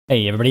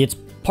Hey everybody, it's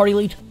Party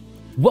Elite.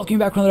 Welcome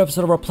back to another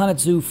episode of our Planet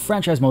Zoo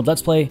franchise mode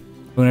Let's Play.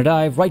 We're gonna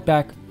dive right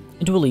back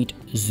into Elite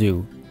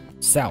Zoo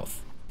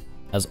South.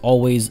 As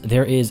always,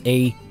 there is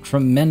a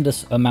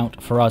tremendous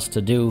amount for us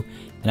to do,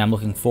 and I'm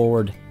looking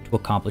forward to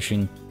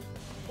accomplishing,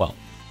 well,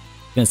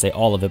 I'm gonna say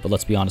all of it, but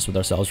let's be honest with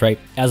ourselves, right?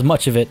 As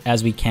much of it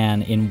as we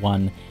can in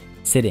one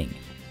sitting.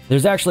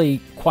 There's actually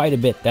quite a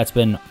bit that's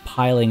been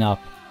piling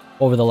up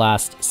over the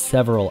last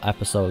several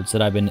episodes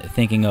that I've been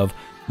thinking of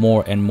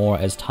more and more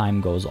as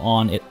time goes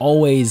on. It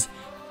always,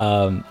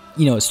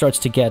 it starts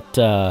to get,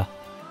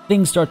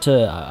 things start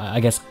to,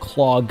 I guess,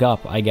 clog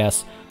up,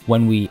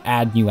 when we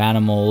add new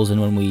animals and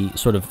when we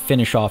sort of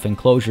finish off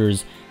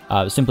enclosures,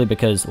 simply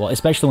because, well,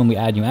 especially when we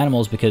add new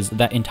animals, because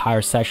that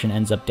entire session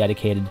ends up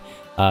dedicated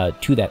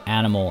to that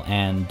animal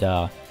and,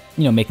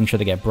 making sure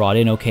they get brought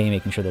in okay,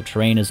 making sure their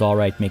terrain is all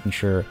right, making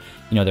sure,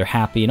 they're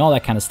happy and all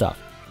that kind of stuff.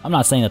 I'm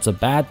not saying that's a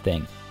bad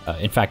thing.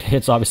 In fact,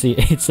 it's obviously,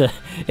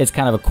 it's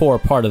kind of a core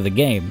part of the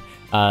game.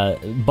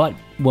 But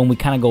when we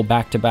kind of go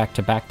back to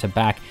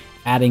back,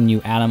 adding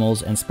new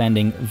animals and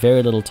spending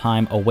very little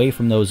time away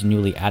from those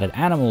newly added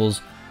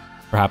animals,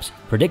 perhaps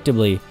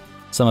predictably,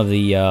 some of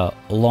the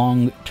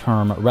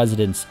long-term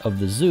residents of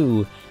the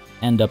zoo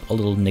end up a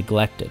little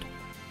neglected.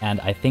 And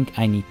I think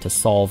I need to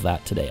solve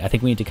that today. I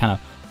think we need to kind of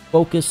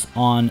focus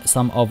on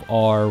some of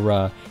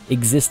our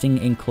existing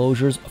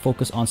enclosures,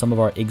 focus on some of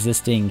our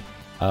existing,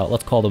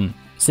 let's call them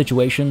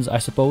situations, I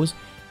suppose.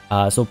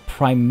 So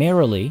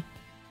primarily,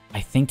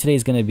 I think today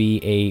is going to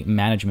be a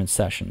management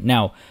session.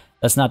 Now,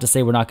 that's not to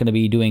say we're not going to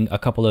be doing a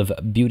couple of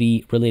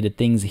beauty-related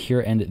things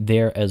here and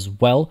there as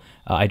well.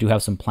 I do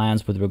have some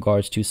plans with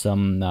regards to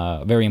some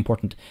very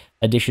important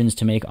additions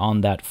to make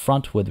on that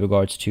front with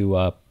regards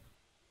to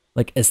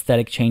like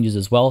aesthetic changes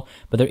as well.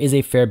 But there is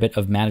a fair bit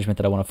of management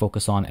that I want to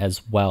focus on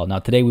as well. Now,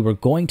 today we were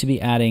going to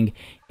be adding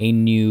a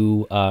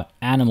new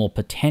animal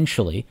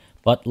potentially.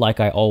 But like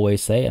I always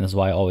say, and this is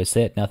why I always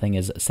say it, nothing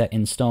is set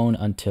in stone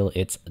until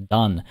it's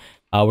done.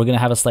 We're going to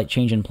have a slight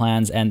change in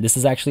plans, and this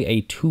is actually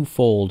a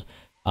twofold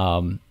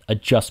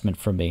adjustment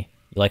for me.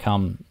 Like how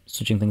I'm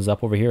switching things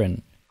up over here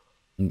and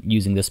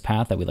using this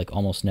path that we like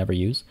almost never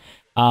use.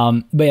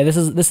 But yeah, this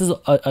is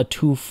a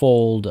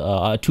twofold,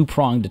 a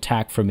two-pronged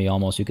attack for me,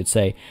 almost you could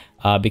say,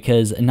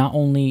 because not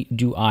only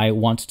do I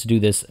want to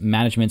do this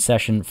management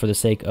session for the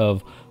sake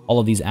of all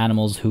of these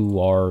animals who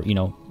are,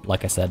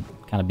 like I said,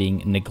 kind of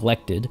being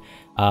neglected,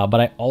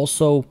 but I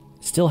also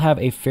still have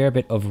a fair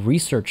bit of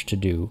research to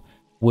do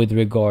with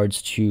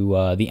regards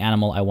to the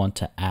animal I want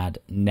to add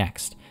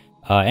next.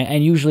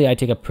 And usually I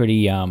take a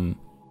pretty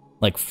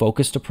like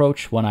focused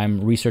approach when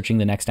I'm researching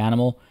the next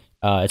animal.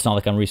 It's not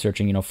like I'm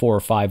researching 4 or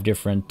 5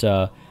 different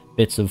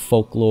bits of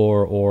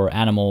folklore or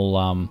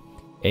animal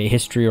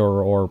history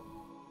or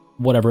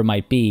whatever it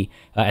might be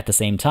at the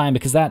same time,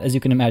 because that, as you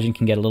can imagine,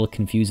 can get a little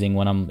confusing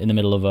when I'm in the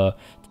middle of a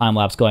time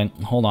lapse going,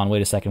 hold on,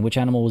 wait a second, which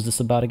animal was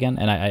this about again?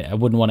 And I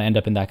wouldn't want to end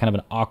up in that kind of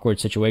an awkward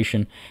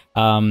situation.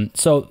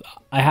 So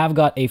I have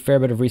got a fair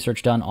bit of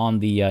research done on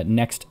the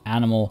next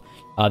animal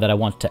that I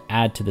want to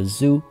add to the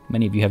zoo.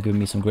 Many of you have given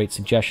me some great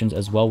suggestions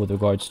as well with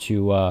regards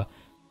to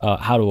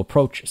how to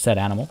approach said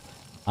animal.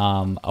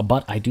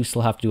 But I do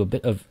still have to do a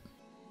bit of...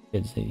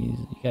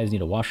 You guys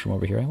need a washroom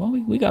over here, right? Well,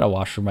 we got a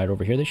washroom right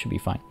over here. They should be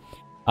fine.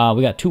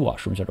 We got 2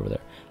 washrooms right over there.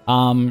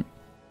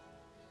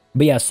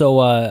 But yeah, so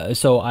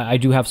I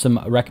do have some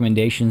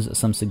recommendations,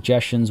 some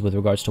suggestions with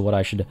regards to what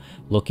I should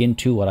look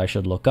into, what I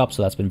should look up,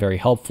 so that's been very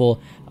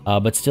helpful,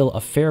 but still a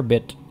fair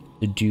bit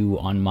to do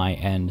on my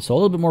end. So a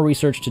little bit more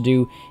research to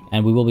do,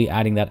 and we will be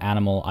adding that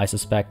animal, I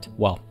suspect.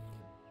 Well,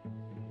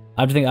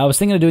 I was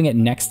thinking of doing it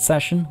next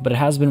session, but it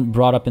has been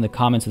brought up in the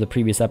comments of the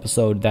previous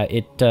episode that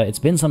it's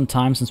been some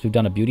time since we've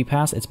done a beauty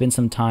pass. It's been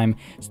some time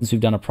since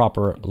we've done a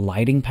proper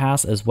lighting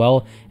pass as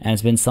well, and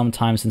it's been some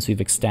time since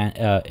we've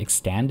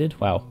extended.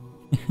 Wow,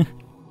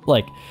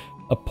 like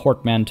a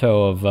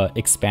portmanteau of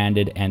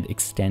expanded and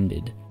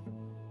extended.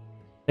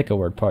 Pick a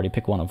word, party.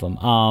 Pick one of them.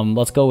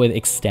 Let's go with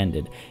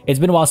extended. It's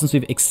been a while since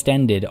we've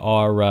extended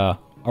our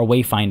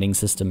wayfinding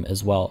system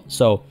as well.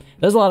 So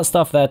there's a lot of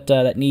stuff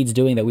that needs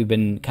doing that we've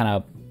been kind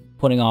of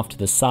putting off to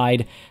the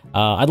side.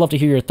 I'd love to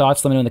hear your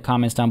thoughts. Let me know in the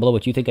comments down below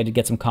what you think. I did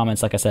get some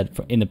comments, like I said,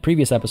 in the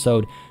previous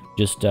episode,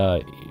 just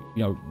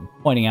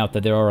pointing out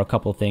that there are a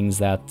couple things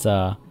that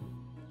have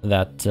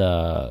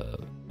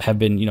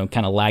been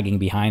kind of lagging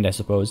behind, I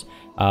suppose.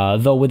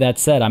 Though with that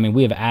said, I mean,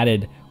 we have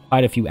added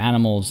quite a few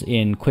animals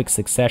in quick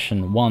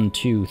succession. 1,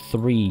 2,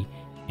 3,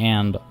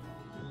 and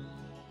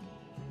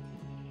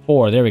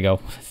 4. There we go.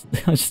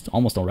 I just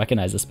almost don't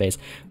recognize the space.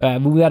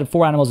 We added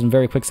 4 animals in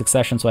very quick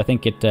succession, so I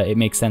think it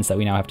makes sense that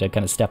we now have to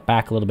kind of step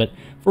back a little bit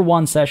for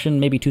 1 session,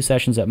 maybe 2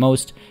 sessions at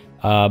most.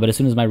 But as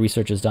soon as my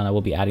research is done, I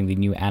will be adding the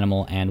new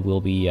animal, and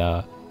we'll be...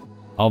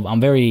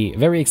 I'm very,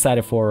 very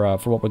excited for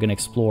what we're going to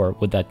explore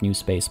with that new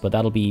space. But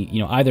that'll be,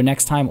 either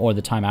next time or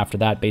the time after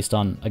that, based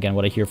on, again,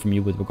 what I hear from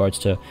you with regards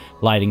to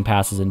lighting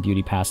passes and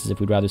beauty passes, if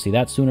we'd rather see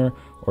that sooner,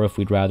 or if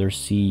we'd rather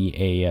see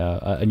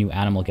a new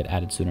animal get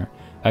added sooner.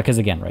 Because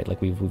again, right,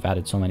 like we've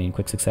added so many in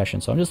quick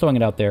succession. So I'm just throwing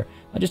it out there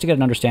just to get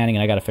an understanding,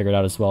 and I got to figure it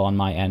out as well on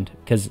my end,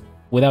 because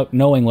without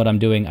knowing what I'm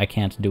doing, I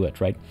can't do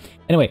it, right?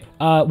 Anyway,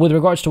 with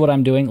regards to what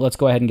I'm doing, let's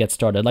go ahead and get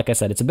started. Like I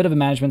said, it's a bit of a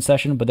management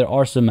session, but there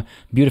are some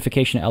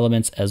beautification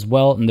elements as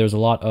well, and there's a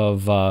lot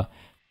of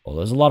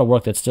there's a lot of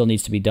work that still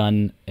needs to be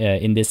done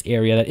in this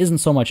area that isn't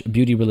so much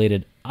beauty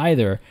related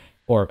either,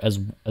 or as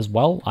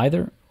well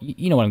either.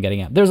 You know what I'm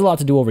getting at. There's a lot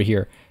to do over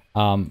here,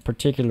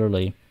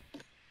 particularly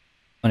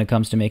when it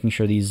comes to making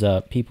sure these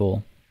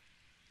people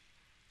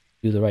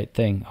do the right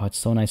thing. Oh, it's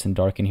so nice and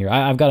dark in here.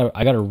 I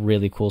got a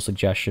really cool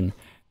suggestion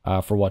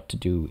for what to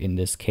do in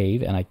this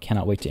cave, and I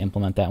cannot wait to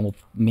implement that. And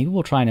maybe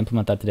we'll try and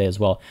implement that today as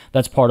well.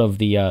 That's part of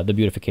the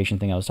beautification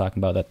thing I was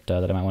talking about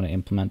that I might want to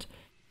implement,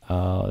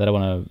 that I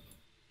want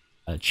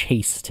to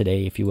chase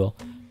today, if you will.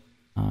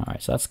 All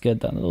right, so that's good.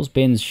 Those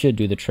bins should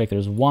do the trick.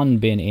 There's one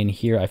bin in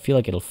here. I feel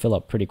like it'll fill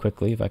up pretty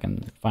quickly if I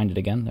can find it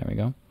again. There we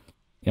go.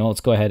 You know,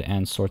 let's go ahead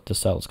and sort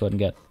this out. Let's go ahead and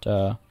get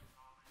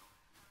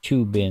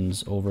 2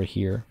 bins over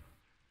here.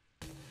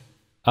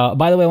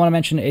 By the way, I want to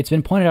mention, it's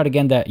been pointed out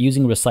again that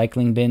using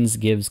recycling bins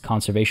gives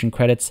conservation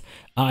credits.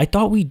 I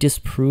thought we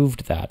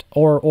disproved that,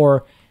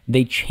 or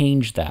they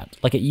changed that.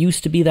 Like, it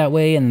used to be that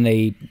way, and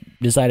they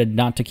decided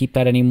not to keep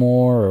that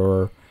anymore,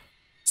 or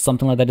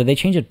something like that. Did they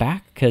change it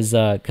back? Because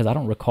I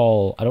don't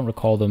recall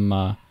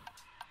them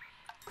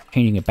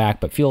changing it back.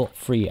 But feel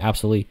free,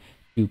 absolutely,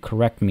 to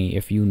correct me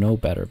if you know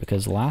better,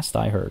 because last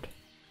I heard,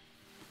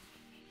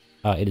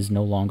 it is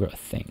no longer a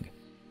thing.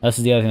 This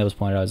is the other thing that was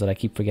pointed out, is that I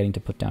keep forgetting to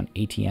put down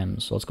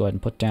ATMs. So let's go ahead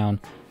and put down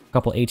a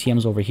couple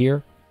ATMs over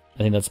here. I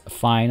think that's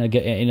fine. I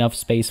get enough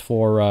space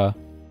for,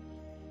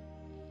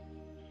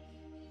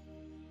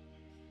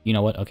 you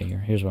know what? Okay,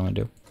 here's what I'm going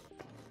to do.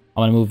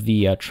 I'm going to move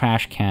the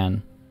trash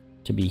can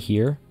to be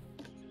here,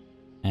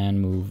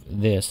 and move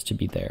this to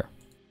be there.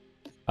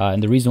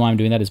 And the reason why I'm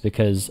doing that is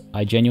because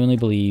I genuinely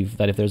believe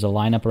that if there's a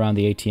lineup around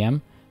the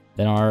ATM,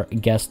 then our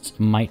guests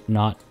might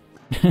not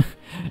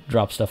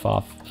drop stuff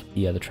off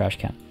the trash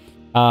can.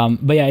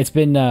 But yeah, it's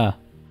been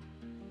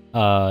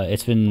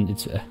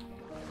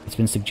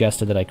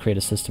suggested that I create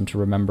a system to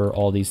remember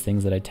all these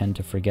things that I tend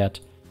to forget.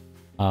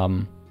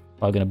 I'm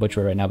gonna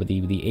butcher it right now, but the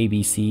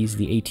ABCs,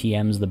 the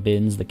ATMs, the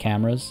bins, the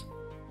cameras.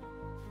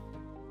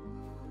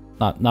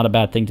 Not a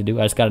bad thing to do.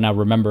 I just gotta now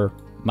remember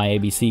my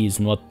ABCs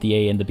and what the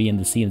A and the B and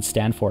the C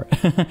stand for.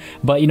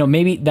 But you know,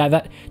 maybe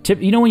that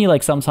tip. You know, when you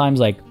like sometimes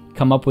like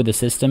come up with a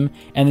system,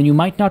 and then you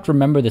might not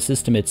remember the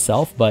system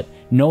itself, but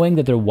knowing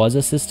that there was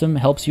a system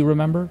helps you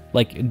remember.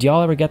 Like, do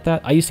y'all ever get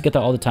that? I used to get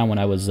that all the time when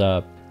I was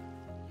like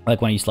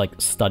when I used to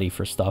like study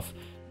for stuff,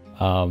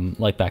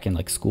 like back in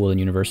like school and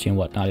university and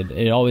whatnot.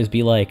 It'd always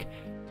be like,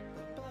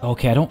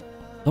 okay, I don't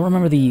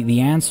remember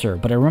the answer,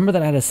 but I remember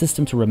that I had a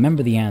system to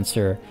remember the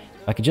answer.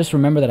 If I could just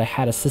remember that I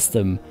had a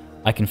system,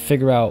 I can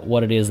figure out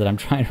what it is that I'm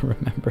trying to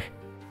remember.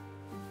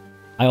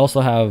 I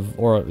also have,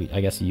 or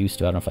I guess used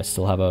to, I don't know if I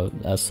still have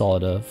as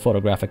solid a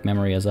photographic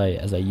memory as I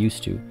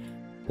used to.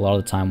 A lot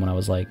of the time when I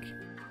was like,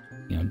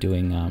 you know,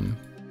 doing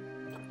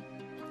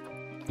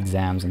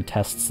exams and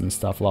tests and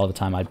stuff, a lot of the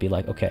time I'd be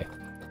like, okay,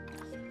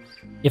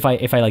 if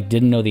I like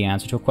didn't know the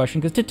answer to a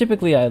question, because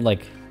typically I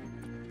like,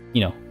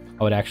 you know,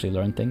 I would actually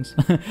learn things,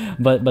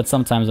 but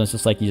sometimes it's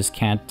just like you just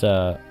can't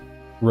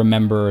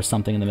remember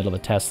something in the middle of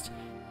a test.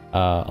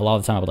 A lot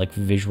of the time I would like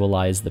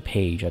visualize the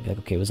page. I'd be like,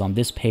 okay, it was on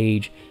this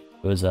page.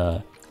 It was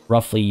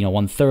roughly, you know,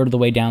 1/3 of the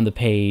way down the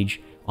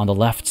page on the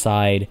left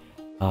side.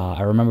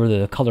 I remember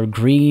the color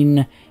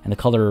green and the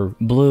color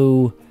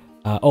blue.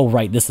 Oh,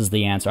 right, this is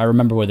the answer. I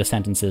remember where the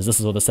sentence is. This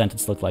is what the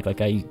sentence looked like.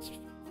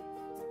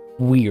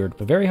 Weird,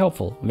 but very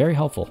helpful. Very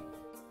helpful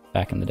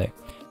back in the day.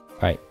 All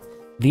right.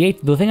 The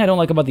thing I don't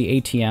like about the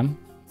ATM,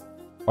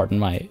 pardon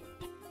my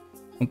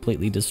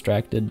completely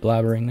distracted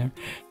blabbering there.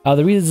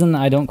 The reason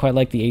I don't quite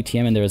like the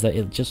ATM in there is that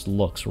it just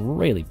looks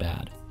really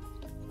bad.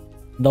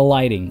 The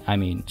lighting, I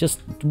mean,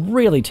 just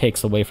really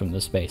takes away from the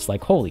space.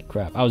 Like, holy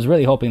crap. I was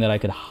really hoping that I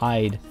could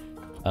hide,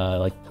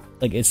 like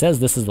it says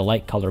this is the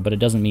light color, but it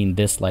doesn't mean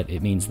this light,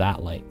 it means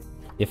that light.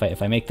 If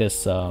I make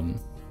this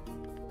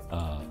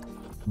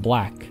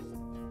black,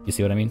 you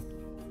see what I mean?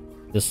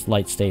 This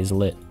light stays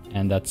lit,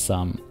 and that's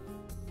A,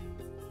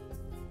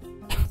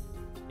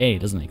 it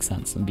doesn't make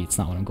sense, and B, it's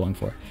not what I'm going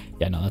for.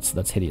 Yeah, no,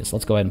 that's hideous.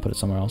 Let's go ahead and put it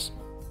somewhere else.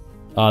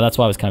 That's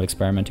why I was kind of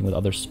experimenting with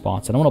other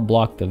spots. I don't want to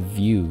block the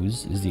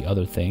views, is the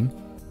other thing.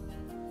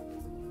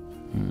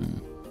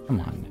 Come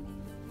on.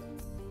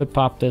 Could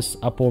pop this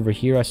up over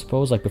here, I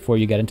suppose, like before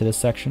you get into this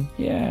section.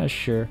 Yeah,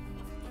 sure.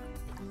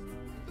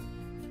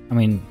 I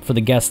mean, for the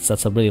guests,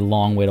 that's a really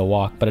long way to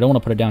walk, but I don't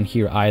want to put it down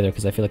here either,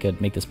 because I feel like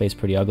it'd make the space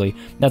pretty ugly.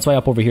 That's why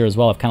up over here as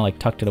well, I've kind of like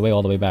tucked it away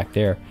all the way back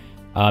there.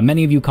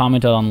 Many of you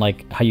commented on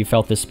like how you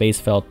felt this space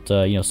felt,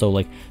 you know, so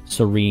like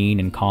serene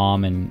and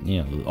calm, and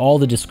you know, all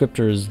the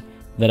descriptors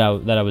that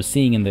I was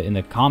seeing in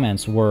the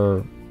comments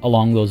were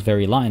along those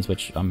very lines,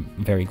 which I'm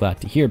very glad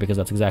to hear, because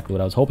that's exactly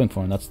what I was hoping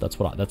for, and that's the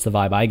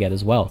vibe I get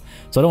as well.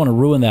 So I don't want to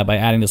ruin that by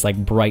adding this like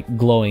bright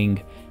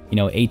glowing, you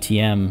know,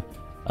 ATM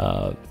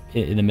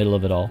in the middle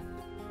of it all.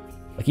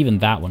 Like, even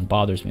that one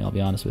bothers me, I'll be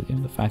honest with you.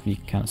 The fact that you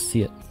can kind of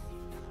see it.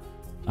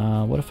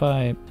 What if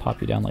I pop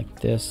you down like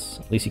this?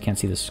 At least you can't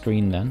see the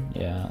screen then.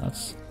 Yeah,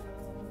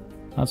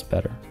 that's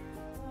better.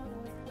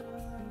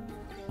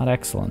 Not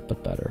excellent,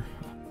 but better.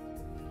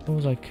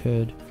 Suppose I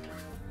could...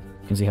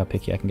 You can see how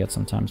picky I can get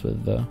sometimes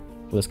with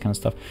this kind of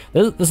stuff.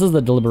 This is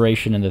the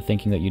deliberation and the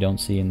thinking that you don't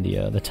see in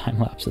the time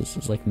lapses.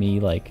 It's like me,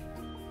 like...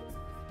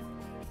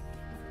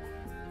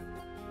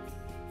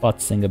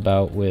 futzing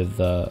about with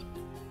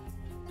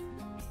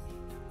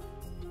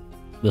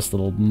this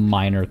little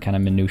minor kind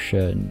of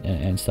minutia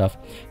and stuff.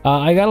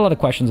 I got a lot of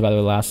questions, by the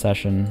way, last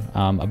session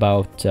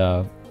about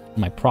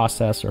my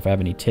process, or if I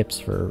have any tips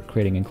for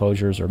creating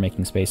enclosures or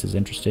making spaces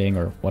interesting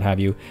or what have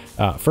you.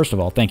 First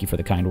of all, thank you for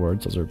the kind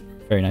words. Those are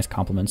very nice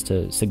compliments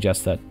to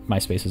suggest that my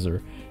spaces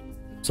are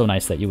so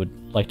nice that you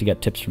would like to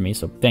get tips from me.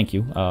 So thank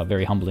you.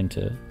 Very humbling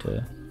to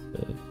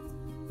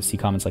see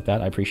comments like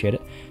that. I appreciate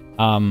it.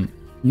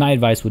 My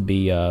advice would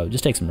be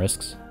just take some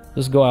risks.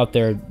 Just go out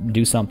there,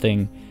 do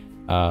something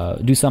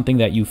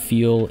that you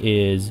feel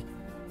is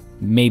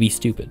maybe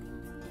stupid.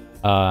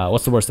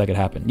 What's the worst that could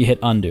happen? You hit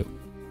undo.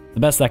 The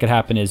best that could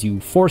happen is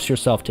you force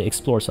yourself to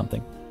explore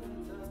something.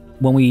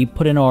 When we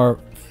put in our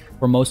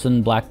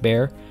Formosan Black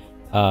Bear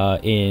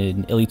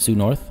in Elite Zoo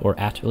North, or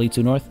at Elite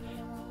Zoo North,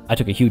 I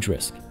took a huge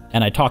risk.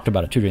 And I talked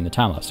about it too during the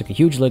time lapse. Took a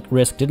huge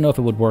risk, didn't know if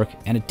it would work,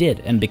 and it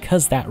did. And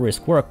because that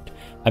risk worked,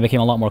 I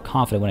became a lot more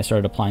confident when I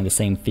started applying the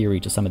same theory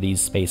to some of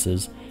these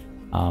spaces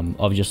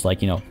of just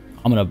like, you know,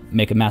 I'm going to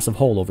make a massive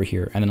hole over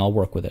here, and then I'll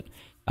work with it.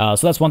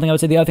 So that's one thing I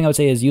would say. The other thing I would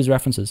say is use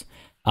references,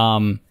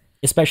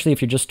 especially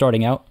if you're just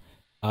starting out.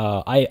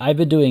 I've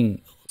been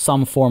doing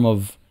some form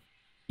of,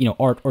 you know,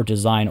 art or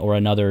design or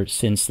another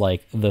since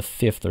like the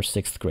 5th or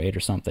 6th grade or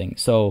something.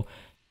 So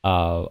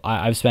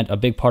I've spent a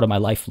big part of my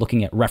life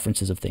looking at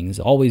references of things.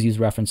 Always use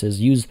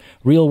references. Use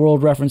real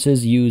world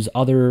references. Use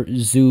other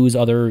zoos,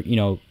 other, you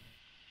know,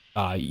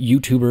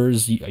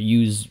 YouTubers.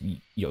 Use,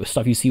 you know,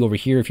 stuff you see over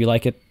here if you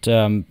like it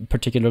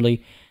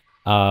particularly.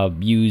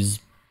 Use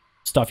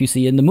stuff you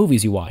see in the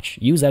movies you watch.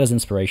 Use that as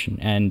inspiration,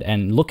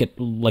 and look at,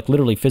 like,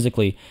 literally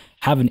physically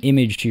have an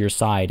image to your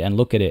side and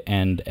look at it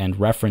and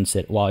reference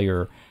it while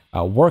you're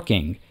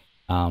working,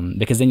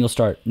 because then you'll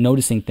start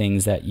noticing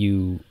things that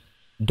you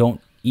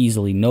don't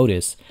easily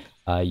notice.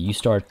 You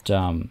start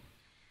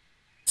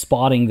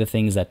spotting the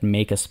things that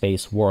make a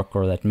space work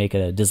or that make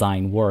a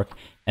design work,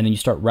 and then you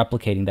start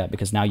replicating that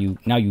because now you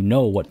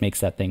know what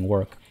makes that thing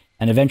work,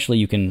 and eventually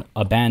you can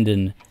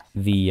abandon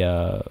the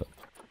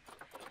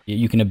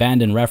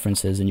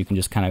references and you can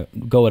just kind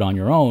of go it on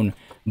your own.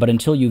 But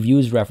until you've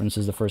used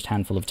references the first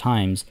handful of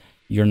times,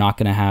 you're not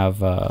going to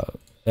have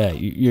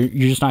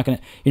you're not going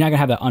to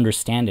have that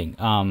understanding,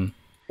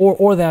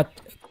 or that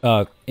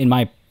in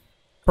my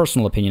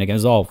personal opinion, again,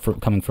 this is all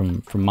coming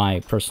from my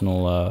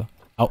personal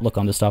outlook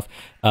on this stuff.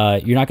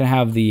 You're not going to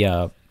have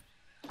the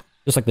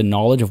just like the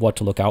knowledge of what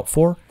to look out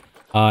for,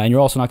 and you're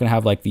also not going to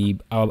have like the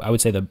I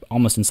would say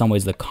almost in some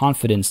ways the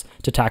confidence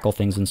to tackle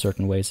things in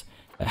certain ways.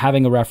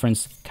 Having a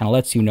reference kind of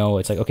lets you know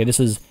it's like, okay, this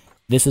is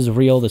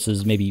real. This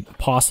is maybe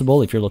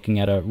possible. If you're looking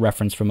at a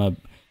reference from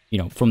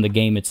from the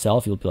game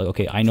itself, you'll be like,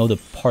 okay, I know the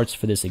parts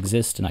for this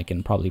exist, and I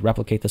can probably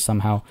replicate this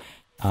somehow.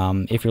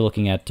 If you're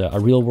looking at a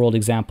real world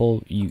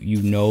example,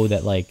 you know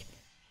that, like,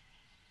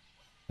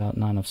 not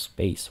enough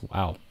space.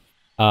 Wow.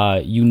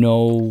 Like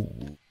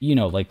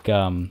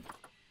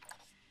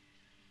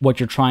what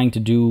you're trying to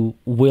do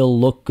will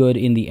look good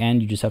in the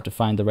end. You just have to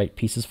find the right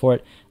pieces for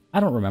it. I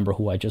don't remember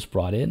who I just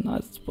brought in.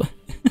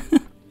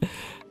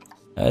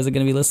 Is it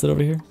going to be listed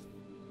over here?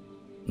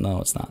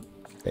 No, it's not.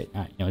 Great.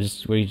 All right,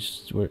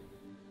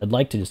 I'd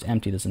like to just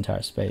empty this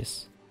entire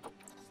space.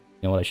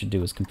 You know what I should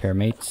do is compare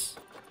mates.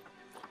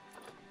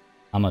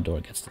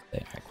 Amador gets to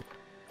stay. All right,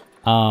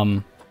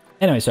 cool.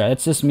 Anyway, sorry,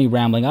 that's just me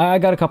rambling. I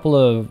got a couple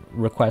of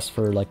requests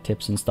for like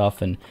tips and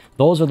stuff, and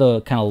those are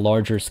the kind of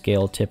larger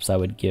scale tips I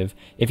would give.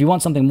 If you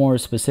want something more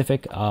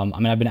specific, I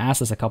mean, I've been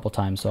asked this a couple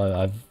times, so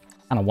I've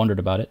kind of wondered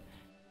about it.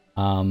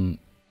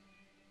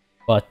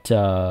 But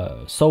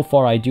so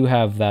far I do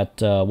have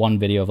that one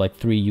video of like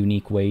 3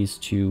 unique ways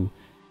to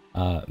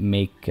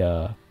make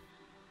none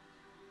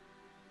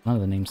of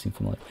the names seem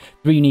familiar.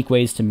 3 unique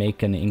ways to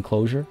make an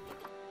enclosure.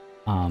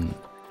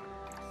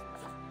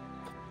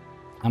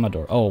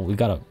 Amador. Oh, we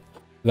got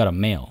a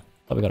male.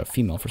 Oh, we got a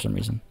female for some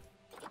reason.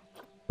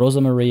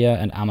 Rosa Maria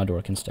and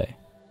Amador can stay.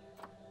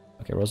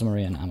 Okay, Rosa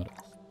Maria and Amador.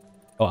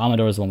 Oh,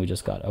 Amador is the one we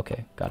just got.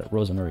 Okay, got it.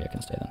 Rosa Maria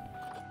can stay then.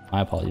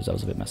 My apologies, that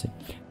was a bit messy.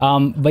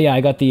 But yeah, I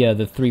got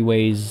the 3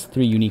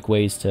 unique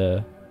ways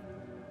to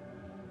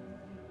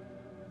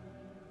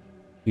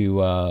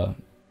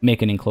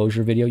make an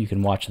enclosure video. You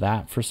can watch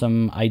that for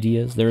some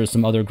ideas. There are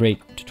some other great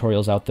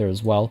tutorials out there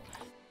as well.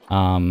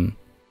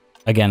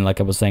 Again, like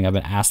I was saying, I've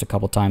been asked a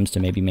couple times to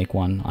maybe make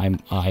one. I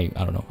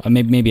don't know.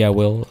 Maybe I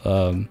will.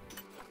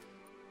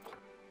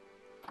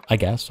 I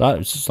guess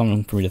it's just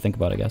something for me to think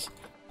about, I guess.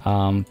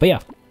 But yeah,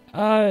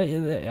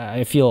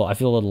 I feel a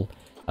little.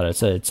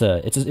 It's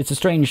a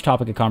strange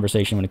topic of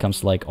conversation when it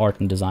comes to like art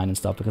and design and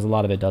stuff, because a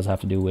lot of it does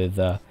have to do with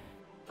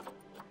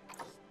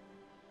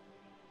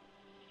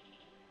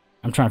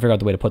I'm trying to figure out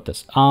the way to put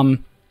this.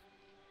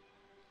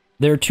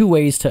 There are two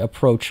ways to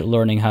approach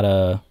learning how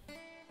to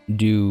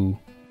do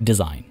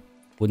design.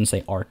 Wouldn't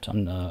say art.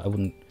 I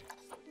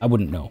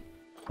wouldn't know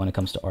when it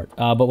comes to art.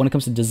 But when it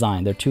comes to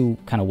design, there are two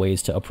kind of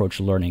ways to approach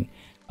learning.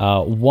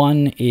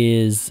 One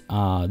is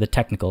the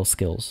technical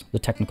skills, the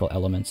technical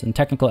elements. And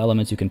technical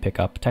elements you can pick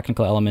up.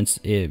 Technical elements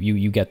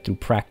you get through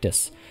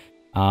practice.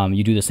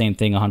 You do the same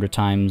thing 100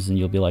 times and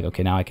you'll be like,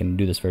 okay, now I can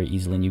do this very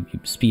easily. And you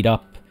speed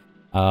up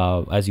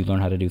as you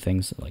learn how to do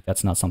things. Like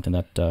that's not something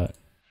that,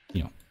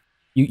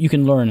 you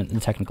can learn the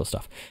technical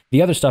stuff.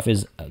 The other stuff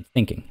is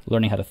thinking,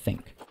 learning how to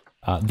think.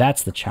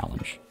 That's the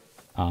challenge.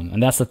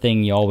 And that's the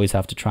thing you always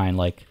have to try and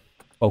like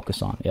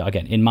focus on. Yeah,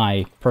 again, in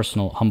my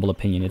personal humble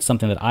opinion, it's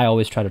something that I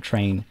always try to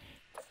train.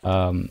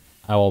 I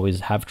always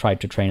have tried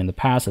to train in the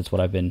past. It's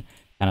what I've been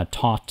kind of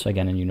taught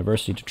again in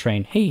university to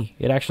train. Hey,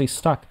 it actually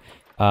stuck.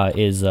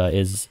 Is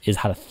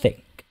how to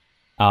think.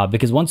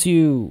 Because once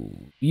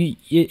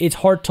it's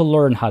hard to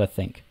learn how to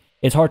think.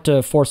 It's hard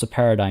to force a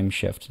paradigm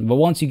shift. But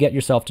once you get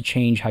yourself to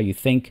change how you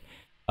think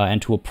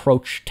and to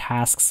approach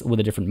tasks with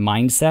a different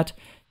mindset,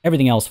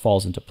 everything else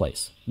falls into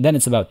place. Then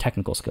it's about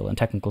technical skill. And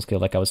technical skill,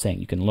 like I was saying,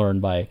 you can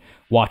learn by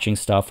watching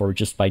stuff or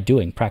just by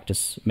doing.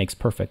 Practice makes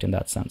perfect in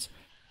that sense.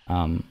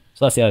 So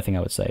that's the other thing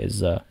I would say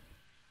is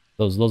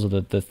those are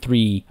the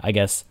three, I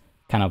guess,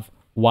 kind of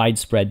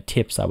widespread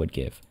tips I would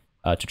give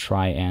to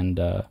try and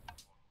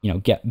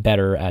get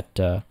better at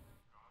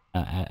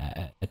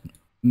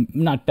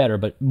not better,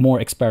 but more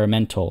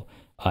experimental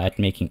at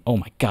making, oh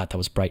my god, that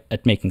was bright,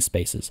 at making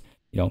spaces.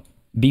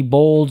 Be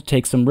bold,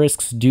 take some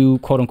risks, do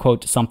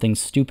quote-unquote something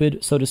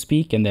stupid, so to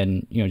speak, and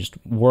then, just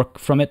work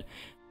from it.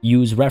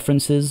 Use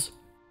references.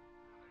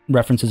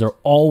 References are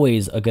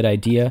always a good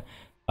idea,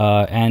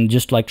 and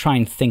just like try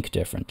and think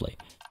differently,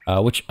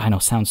 which I know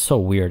sounds so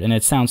weird, and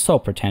it sounds so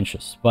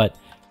pretentious, but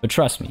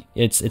trust me,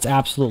 it's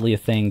absolutely a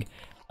thing.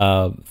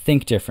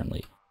 Think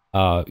differently.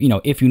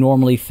 If you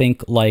normally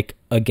think like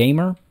a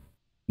gamer,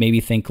 maybe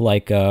think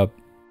like a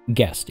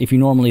guest. If you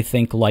normally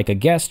think like a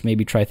guest,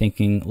 maybe try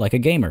thinking like a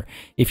gamer.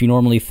 If you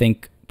normally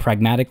think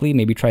pragmatically,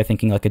 maybe try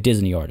thinking like a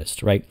Disney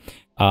artist, right?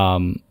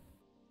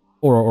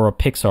 Or a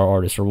Pixar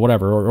artist or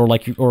whatever,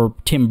 or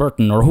Tim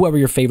Burton or whoever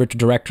your favorite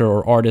director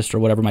or artist or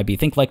whatever might be.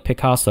 Think like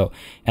Picasso,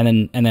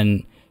 and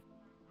then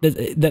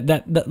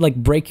that like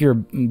break your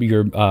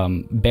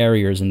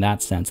barriers in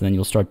that sense, and then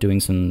you'll start doing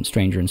some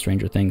stranger and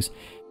stranger things.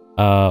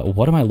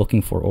 What am I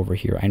looking for over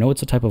here? I know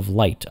it's a type of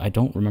light. I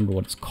don't remember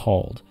what it's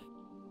called.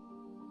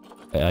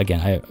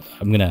 Again,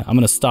 I'm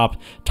gonna stop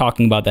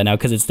talking about that now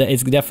because it's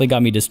definitely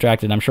got me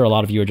distracted. I'm sure a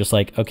lot of you are just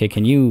like, okay,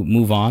 can you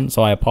move on?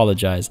 So I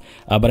apologize.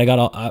 But I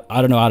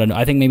don't know.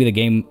 I think maybe the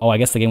game. Oh, I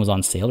guess the game was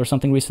on sale or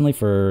something recently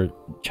for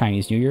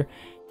Chinese New Year.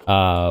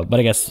 But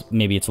I guess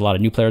maybe it's a lot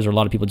of new players or a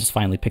lot of people just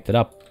finally picked it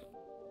up.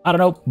 I don't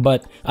know,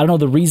 but I don't know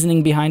the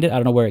reasoning behind it. I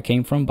don't know where it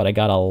came from, but I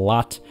got a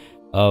lot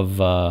of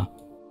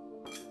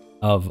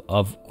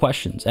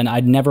questions, and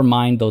I'd never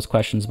mind those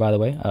questions, by the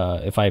way.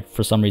 If I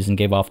for some reason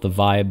gave off the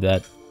vibe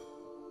that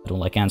I don't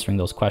like answering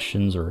those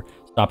questions or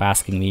stop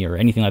asking me or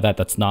anything like that,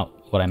 that's not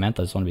what I meant.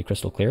 I just want to be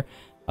crystal clear.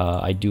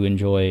 I do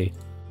enjoy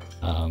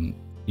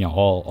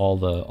all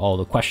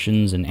the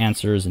questions and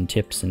answers and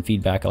tips and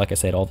feedback, like I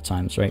said all the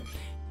times, right?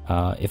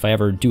 If I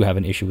ever do have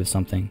an issue with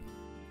something,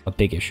 a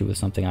big issue with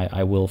something,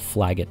 I will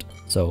flag it,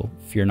 so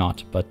fear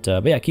not. But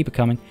yeah, keep it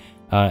coming.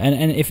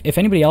 And if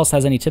anybody else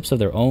has any tips of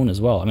their own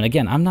as well, I mean,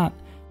 again, I'm not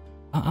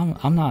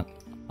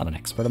an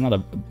expert.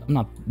 I'm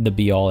not the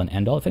be all and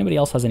end all. If anybody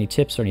else has any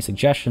tips or any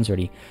suggestions or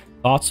any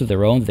thoughts of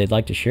their own that they'd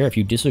like to share, if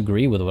you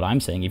disagree with what I'm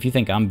saying, if you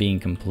think I'm being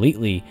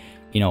completely,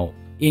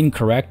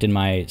 incorrect in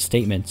my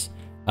statements,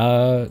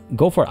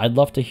 go for it. I'd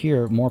love to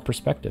hear more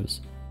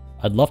perspectives.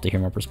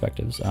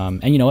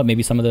 And you know what?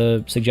 Maybe some of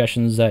the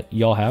suggestions that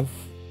y'all have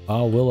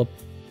will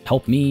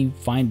help me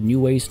find new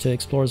ways to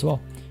explore as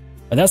well.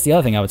 And that's the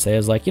other thing I would say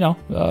is like,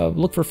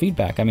 look for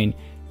feedback. I mean,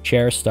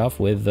 share stuff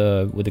with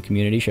the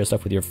community, share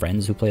stuff with your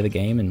friends who play the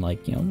game, and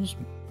like, just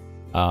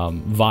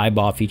vibe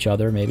off each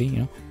other,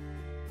 maybe,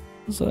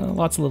 There's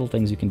lots of little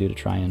things you can do to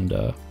try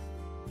and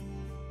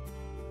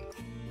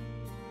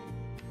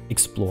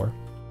explore.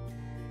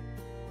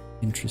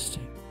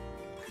 Interesting.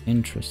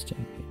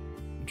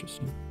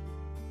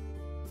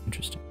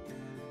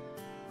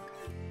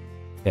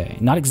 Okay,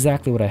 not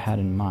exactly what I had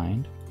in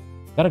mind.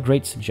 Got a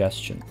great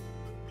suggestion.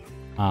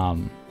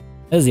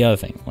 This is the other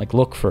thing. Like,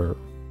 look for,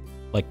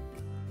 like,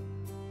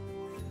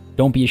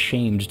 don't be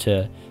ashamed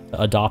to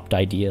adopt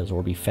ideas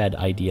or be fed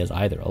ideas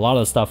either. A lot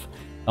of the stuff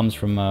comes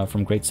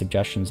from great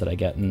suggestions that I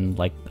get, and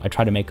like I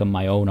try to make them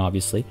my own,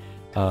 obviously.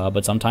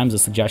 But sometimes the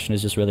suggestion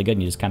is just really good,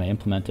 and you just kind of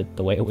implement it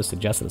the way it was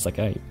suggested. It's like,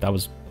 hey, that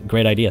was a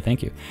great idea,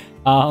 thank you.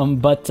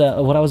 But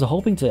what I was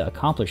hoping to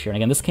accomplish here, and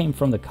again, this came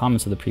from the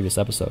comments of the previous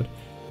episode,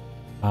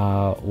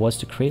 was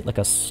to create like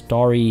a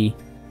starry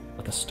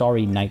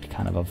night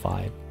kind of a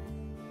vibe.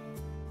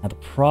 Now the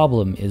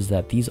problem is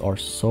that these are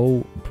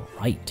so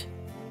bright.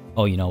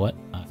 Oh, you know what?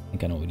 I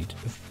think I know what we need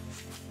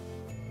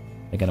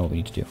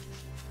to do.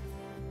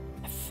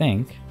 I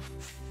think,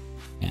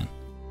 man,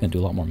 gonna do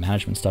a lot more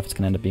management stuff. It's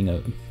gonna end up being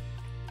a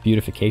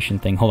beautification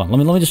thing. Hold on, let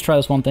me just try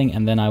this one thing,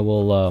 and then I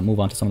will move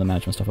on to some of the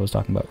management stuff I was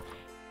talking about.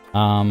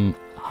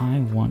 I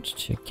want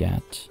to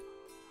get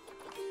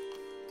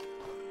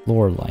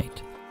floor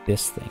light.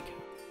 This thing.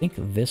 I think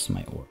this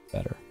might work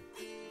better.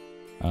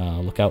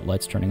 Look out,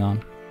 lights turning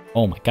on.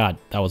 Oh my god,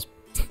 that was...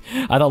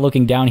 I thought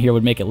looking down here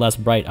would make it less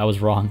bright. I was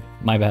wrong.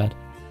 My bad.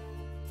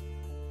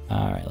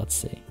 Alright, let's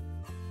see.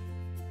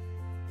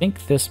 I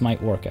think this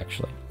might work,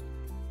 actually.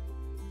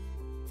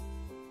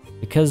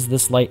 Because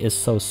this light is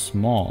so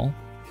small,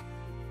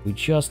 we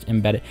just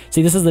embed it.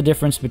 See, this is the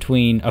difference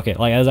between... Okay,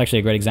 like, that was actually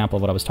a great example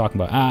of what I was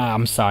talking about.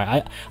 I'm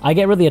sorry. I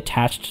get really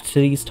attached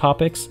to these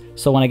topics,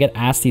 so when I get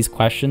asked these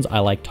questions, I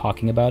like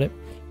talking about it.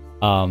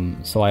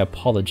 So I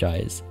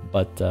apologize,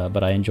 but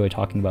I enjoy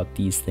talking about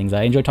these things.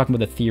 I enjoy talking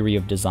about the theory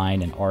of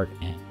design and art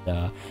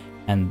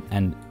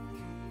and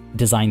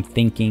design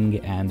thinking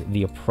and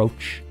the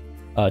approach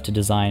to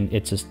design.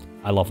 It's just,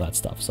 I love that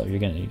stuff. So you're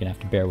gonna have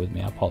to bear with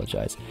me. I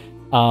apologize.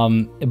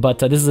 But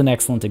this is an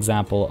excellent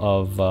example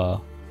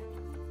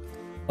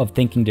of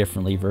thinking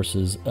differently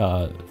versus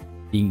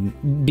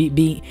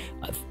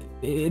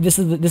this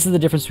is the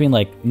difference between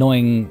like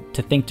knowing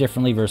to think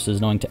differently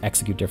versus knowing to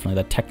execute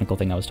differently. That technical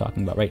thing I was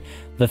talking about, right?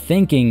 The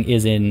thinking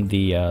is in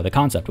the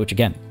concept, which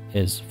again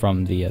is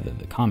from the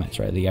comments,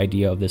 right? The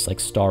idea of this like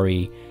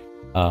starry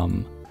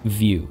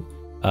view.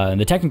 And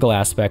the technical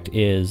aspect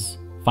is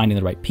finding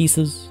the right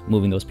pieces,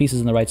 moving those pieces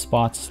in the right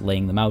spots,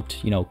 laying them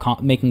out, you know,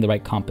 making the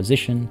right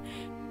composition.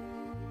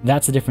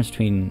 That's the difference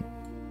between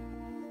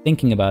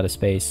thinking about a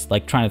space,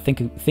 like trying to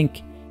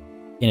think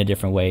in a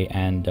different way,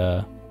 and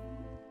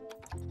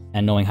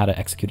knowing how to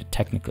execute it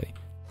technically.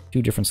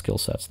 Two different skill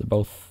sets. They're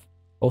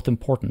both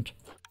important,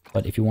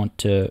 but if you want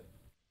to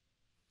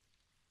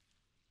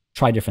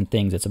try different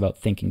things, it's about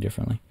thinking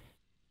differently.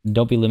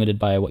 Don't be limited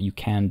by what you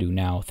can do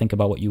now. Think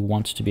about what you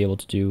want to be able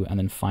to do, and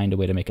then find a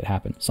way to make it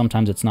happen.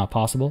 Sometimes it's not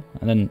possible,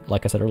 and then,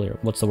 like I said earlier,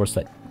 what's the worst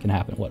that can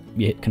happen? What?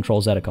 You hit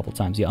Control Z a couple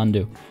times, you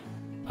undo.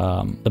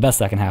 The best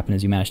that can happen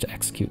is you manage to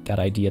execute that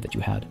idea that you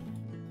had.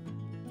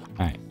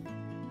 Alright.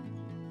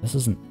 This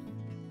isn't...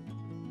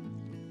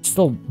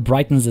 Still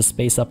brightens this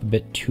space up a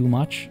bit too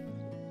much.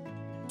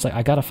 It's like,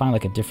 I gotta find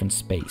like a different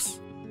space.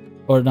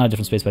 Or not a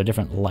different space, but a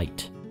different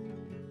light.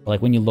 But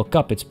like when you look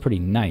up, it's pretty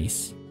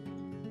nice.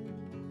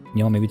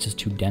 You know, maybe it's just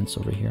too dense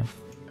over here.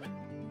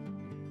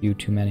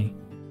 Too many.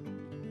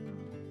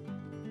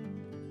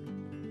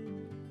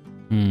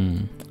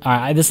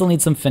 Alright, this will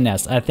need some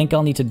finesse. I think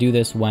I'll need to do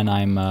this when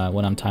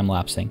I'm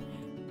time-lapsing.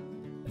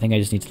 I think I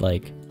just need to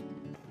like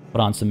put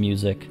on some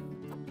music,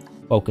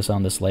 focus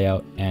on this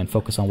layout, and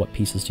focus on what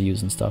pieces to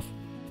use and stuff.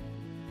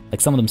 Like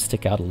some of them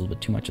stick out a little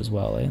bit too much as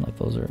well, eh? Like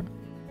those are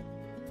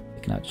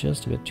sticking out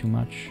just a bit too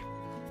much.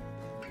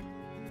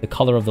 The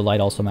color of the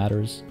light also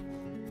matters.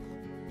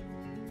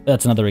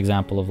 That's another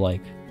example of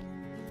like,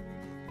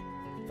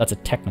 that's a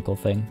technical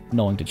thing,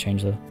 knowing to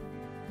change the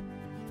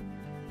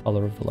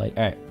color of the light.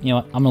 Alright, you know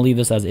what, I'm gonna leave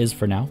this as is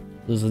for now.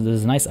 There's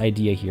a nice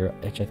idea here,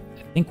 which I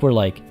think we're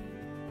like,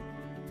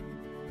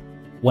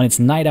 when it's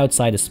night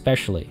outside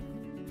especially,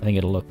 I think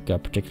it'll look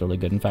particularly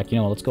good. In fact, you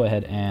know what, let's go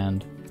ahead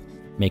and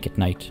make it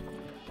night.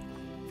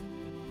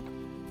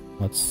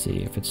 Let's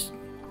see if it's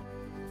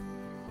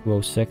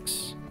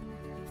 206.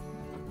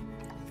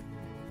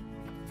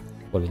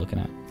 What are we looking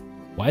at?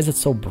 Why is it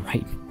so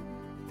bright?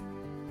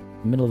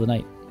 Middle of the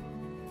night.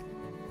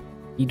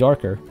 Be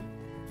darker.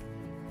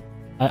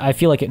 I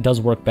feel like it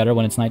does work better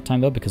when it's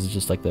nighttime though, because it's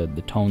just like the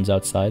tones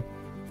outside.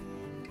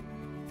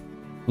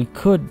 We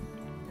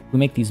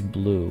make these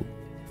blue.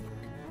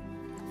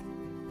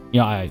 You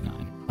know, I'm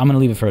gonna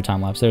leave it for a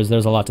time lapse. There's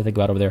a lot to think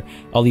about over there.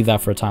 I'll leave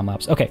that for a time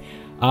lapse. Okay,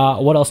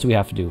 what else do we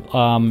have to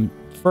do?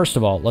 First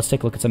of all, let's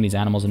take a look at some of these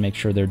animals and make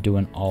sure they're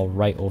doing all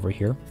right over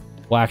here.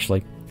 Well,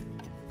 actually,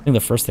 I think the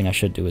first thing I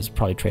should do is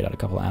probably trade out a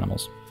couple of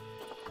animals.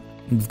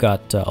 We've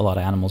got a lot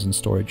of animals in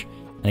storage.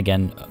 And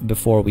again,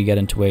 before we get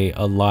into a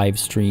live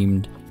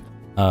streamed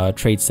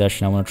trade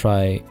session, I want to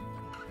try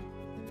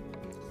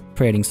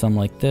trading some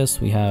like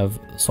this. We have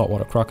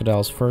saltwater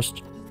crocodiles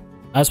first.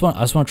 I just want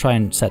to try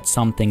and set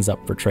some things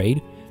up for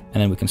trade,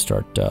 and then we can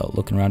start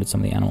looking around at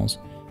some of the animals.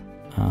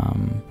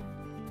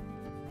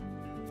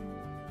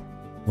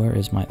 Where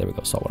is my... There we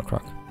go, saltwater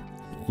croc.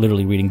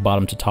 Literally reading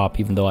bottom to top,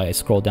 even though I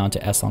scrolled down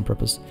to S on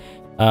purpose.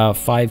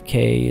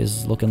 5k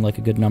is looking like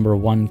a good number.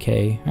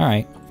 1k.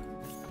 Alright.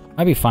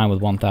 I'd be fine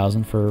with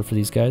 1,000 for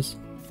these guys.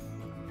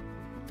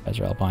 Guys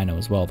are albino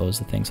as well, those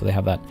are the things. So they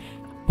have that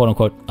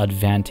quote-unquote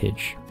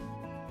advantage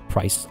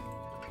price.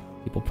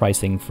 People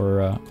pricing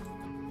for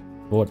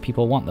what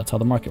people want. That's how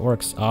the market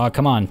works. Ah,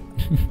 come on.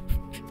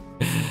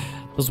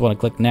 Just want to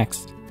click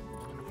next.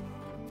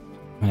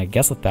 I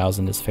guess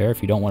 1,000 is fair.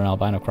 If you don't want an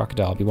albino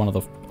crocodile, I'll be one of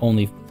the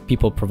only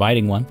people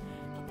providing one.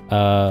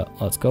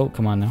 Let's go.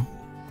 Come on now.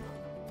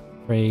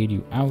 Trade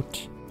you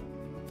out.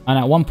 And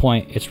at one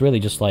point, it's really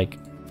just like,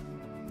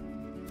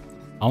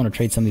 I want to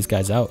trade some of these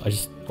guys out. I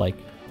just, like,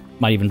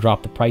 might even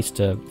drop the price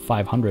to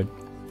 500.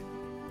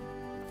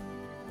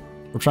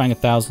 We're trying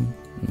 1,000,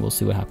 and we'll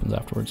see what happens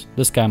afterwards.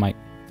 This guy might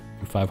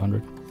do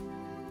 500.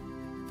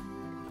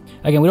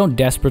 Again, we don't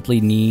desperately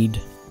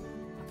need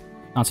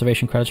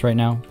conservation credits right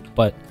now,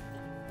 but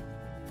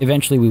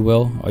eventually we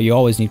will. Or you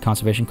always need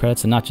conservation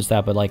credits, and not just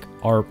that, but like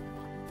our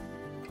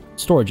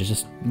storage is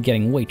just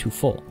getting way too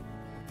full.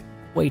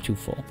 Way too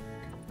full.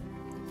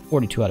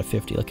 42 out of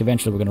 50. Like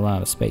eventually we're gonna run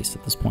out of space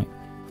at this point.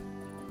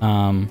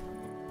 Got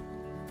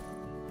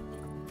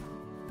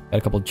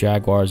a couple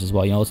Jaguars as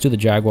well. You know, let's do the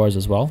Jaguars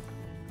as well.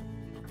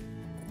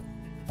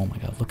 Oh my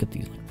god, look at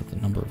these. Look at the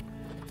number of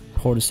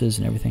tortoises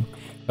and everything.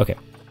 Okay.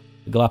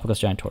 The Galapagos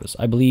giant tortoise.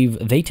 I believe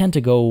they tend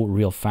to go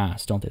real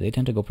fast, don't they? They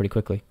tend to go pretty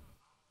quickly.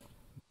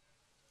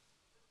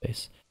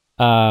 Base.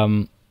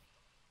 Alright,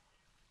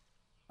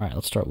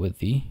 let's start with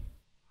the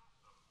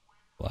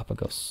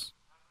Galapagos.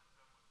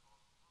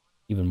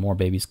 Even more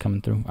babies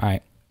coming through.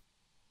 Alright.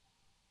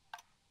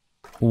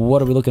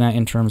 What are we looking at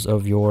in terms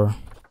of your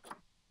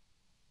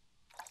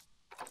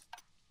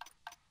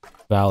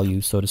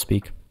value, so to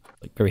speak?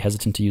 Like, very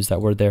hesitant to use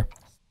that word there.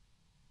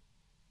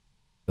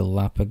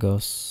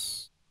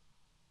 Galapagos.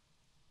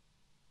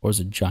 Or is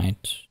it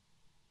giant?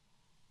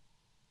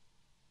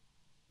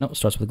 No, it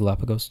starts with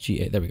Galapagos.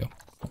 GA, there we go.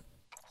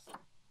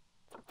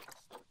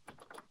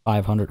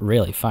 500,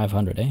 really?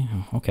 500, eh?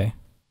 Oh, okay.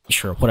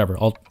 Sure, whatever.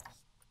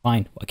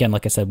 Fine. Again,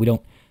 like I said, we're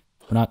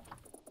not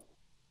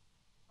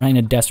in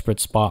a desperate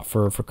spot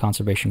for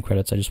conservation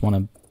credits. I just want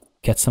to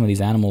get some of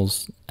these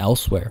animals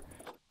elsewhere.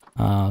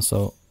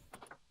 So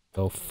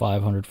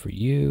 500 for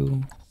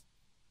you.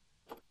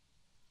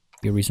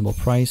 Be a reasonable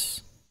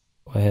price.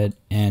 Go ahead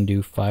and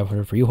do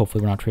 500 for you.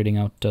 Hopefully we're not trading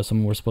out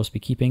someone we're supposed to be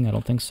keeping. I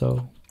don't think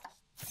so.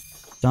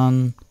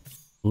 Done.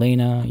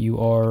 Lena, you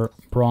are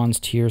bronze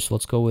tier, so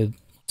let's go with,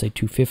 let's say,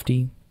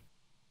 250.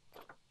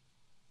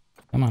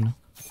 Come on.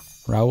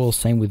 Raul,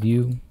 same with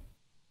you.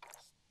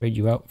 Trade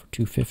you out for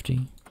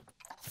 250.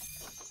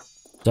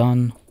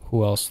 Done.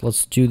 Who else?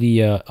 Let's do the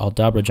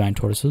Aldabra giant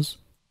tortoises.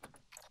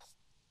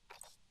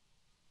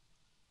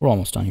 We're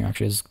almost done here,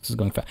 actually. This is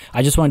going fast.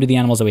 I just want to do the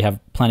animals that we have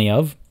plenty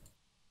of.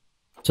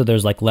 So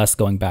there's like less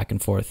going back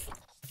and forth.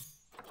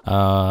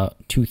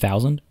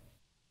 2,000.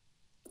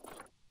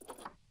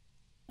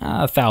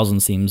 1,000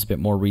 seems a bit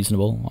more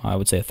reasonable. I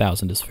would say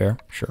 1,000 is fair.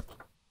 Sure.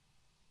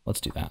 Let's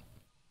do that.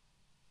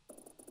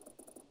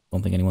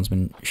 Don't think anyone's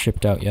been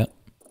shipped out yet.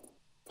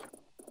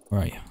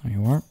 Where are you? There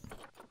you are.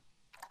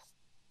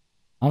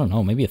 I don't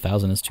know. Maybe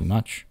 1,000 is too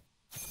much.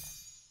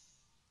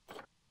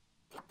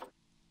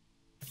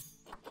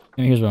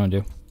 Here's what I'm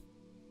gonna do.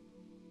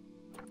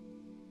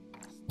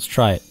 Let's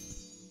try it.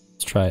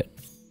 Let's try it.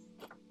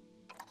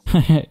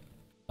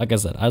 Like I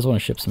said, I just want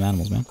to ship some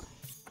animals, man.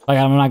 Like,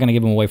 I'm not gonna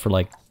give them away for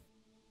like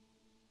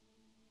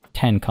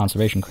 10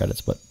 conservation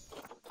credits, but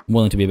I'm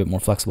willing to be a bit more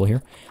flexible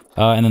here.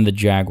 And then the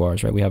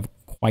Jaguars, right? We have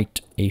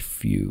quite a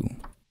few.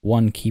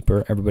 One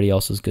keeper, everybody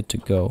else is good to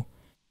go.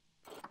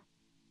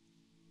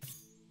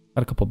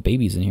 Got a couple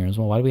babies in here as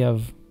well. Why do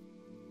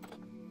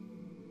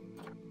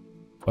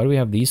we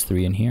have these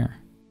three in here?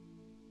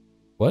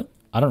 What?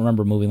 I don't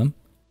remember moving them.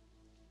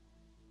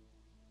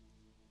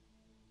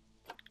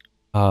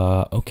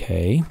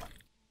 Okay.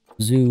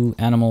 Zoo,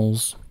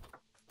 animals.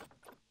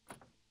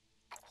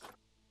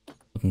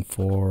 Looking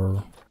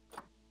for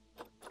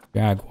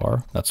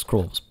Jaguar. That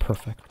scroll was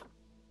perfect.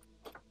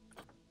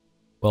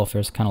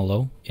 Welfare's kind of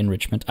low.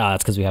 Enrichment.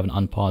 That's because we haven't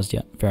unpaused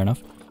yet. Fair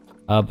enough.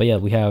 But yeah,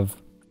 we have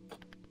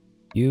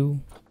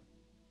you.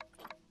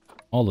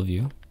 All of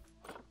you.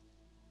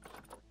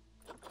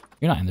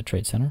 You're not in the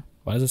trade center.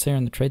 Why does it say you're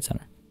in the trade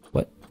center?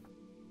 What?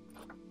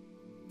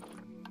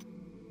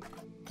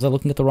 Was I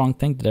looking at the wrong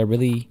thing? Did I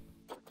really?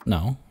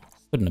 No.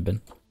 Couldn't have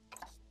been.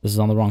 This is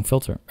on the wrong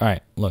filter.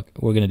 Alright, look.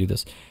 We're going to do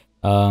this.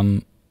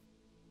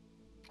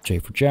 J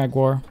for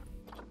Jaguar.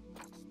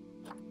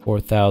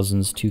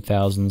 4,000s,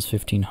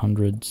 2,000s,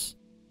 1,500s.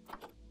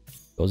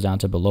 Goes down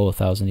to below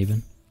 1,000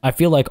 even. I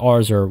feel like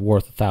ours are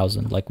worth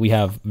 1,000. Like, we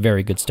have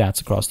very good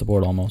stats across the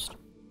board almost.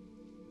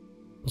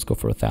 Let's go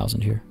for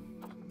 1,000 here.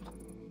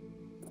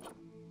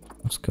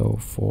 Let's go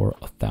for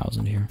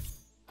 1,000 here.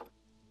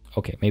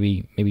 Okay,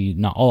 maybe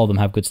not all of them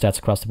have good stats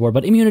across the board,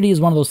 but immunity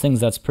is one of those things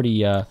that's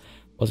pretty,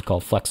 what's it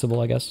called?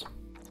 Flexible, I guess.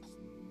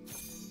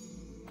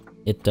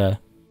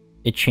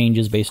 It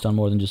changes based on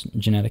more than just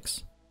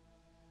genetics.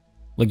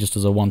 Like, just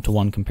as a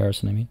one-to-one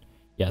comparison, I mean.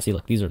 Yeah, see,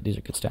 look, these are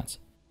good stats.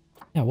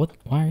 Yeah, what?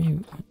 Why are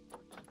you?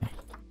 Okay.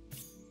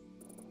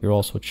 You're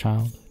also a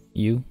child.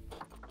 You.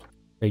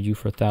 Trade you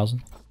for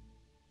 1,000.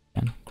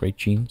 And great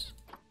genes.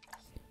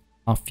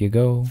 Off you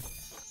go.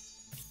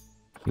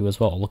 You as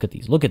well. Look at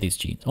these. Look at these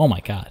genes. Oh my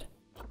god.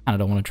 I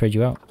don't want to trade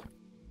you out.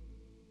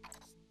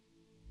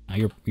 Now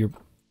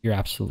you're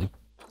absolutely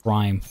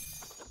prime.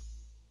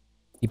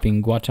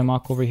 Keeping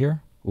Guatemoc over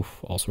here. Oof,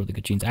 also really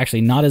good genes.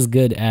 Actually, not as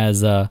good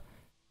as oh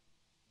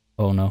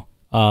no.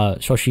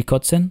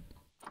 Shoshikotsen?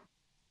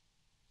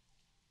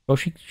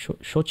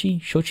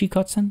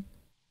 Shochikotsen?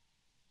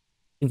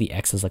 I think the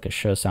X is like a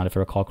sh sound if I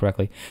recall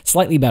correctly.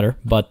 Slightly better,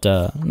 but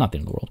not the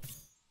end of the world.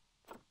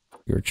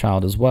 You're a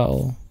child as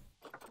well.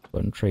 Go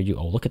ahead and trade you.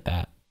 Oh, look at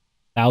that.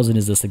 1,000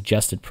 is the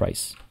suggested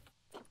price.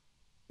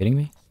 Kidding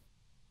me?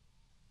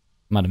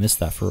 Might have missed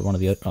that for one of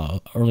the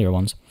earlier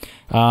ones.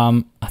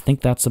 I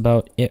think that's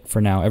about it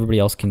for now. Everybody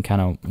else can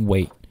kind of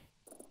wait.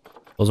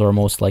 Those are our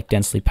most like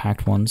densely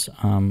packed ones.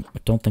 I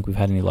don't think we've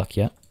had any luck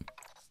yet.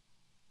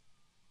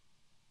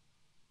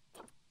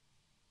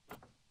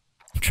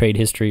 Trade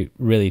history,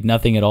 really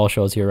nothing at all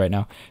shows here right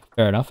now.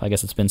 Fair enough. I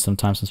guess it's been some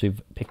time since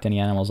we've picked any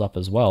animals up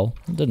as well.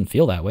 It didn't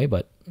feel that way,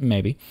 but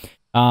maybe.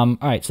 All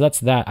right, so that's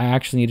that. I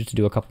actually needed to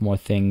do a couple more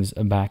things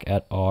back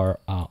at our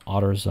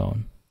otter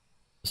zone.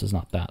 This is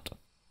not that.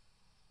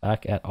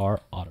 Back at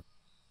our otter.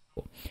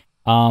 Cool.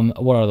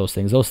 What are those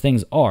things? Those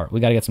things are, we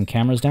got to get some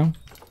cameras down.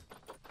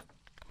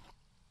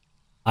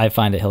 I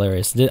find it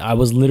hilarious. I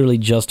was literally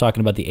just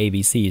talking about the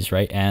ABCs,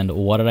 right? And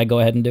what did I go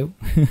ahead and do?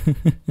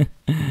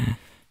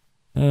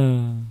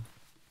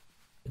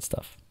 Good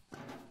stuff.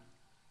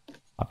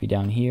 Pop you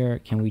down here.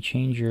 Can we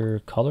change your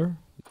color?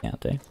 We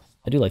can't, eh?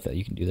 I do like that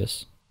you can do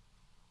this.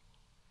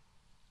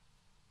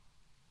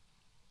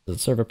 Does it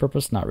serve a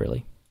purpose? Not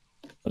really.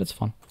 But it's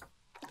fun.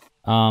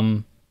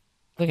 I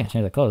can't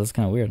change the color. That's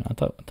kind of weird. I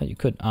thought you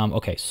could.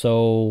 Okay,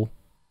 so...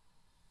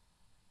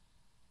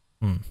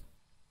 Don't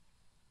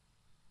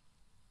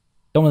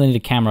really need a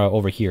camera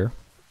over here.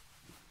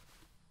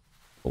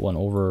 Put one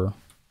over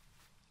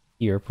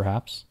here,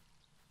 perhaps.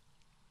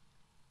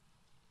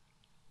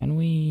 Can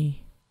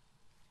we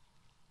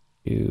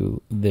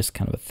do this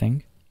kind of a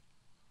thing?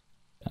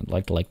 I'd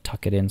like to like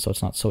tuck it in so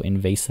it's not so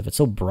invasive. It's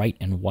so bright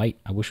and white.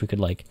 I wish we could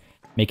like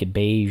make it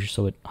beige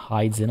so it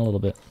hides in a little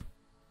bit.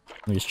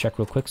 Let me just check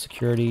real quick.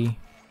 Security.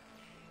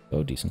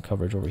 Oh, decent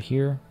coverage over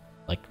here.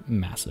 Like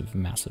massive,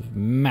 massive,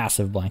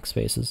 massive blank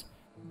spaces.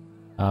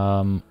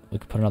 We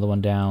could put another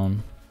one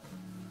down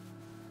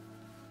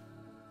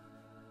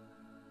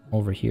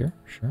over here,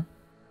 sure.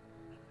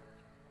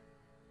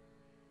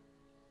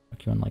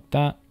 Put you in like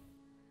that.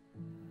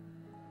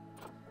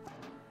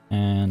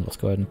 And let's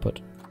go ahead and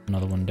put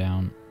another one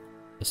down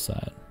this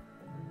side.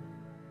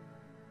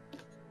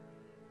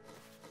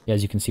 Yeah,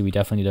 as you can see, we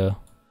definitely need a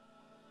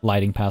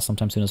lighting pass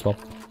sometime soon as well.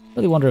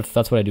 Really wonder if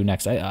that's what I do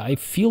next. I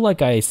feel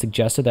like I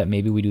suggested that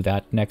maybe we do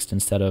that next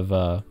instead of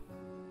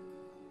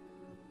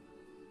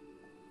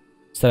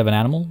an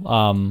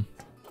animal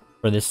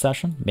for this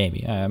session.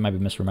 Maybe I might be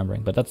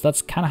misremembering, but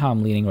that's kind of how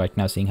I'm leaning right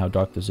now, seeing how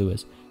dark the zoo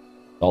is.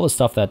 All the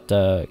stuff that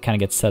kind of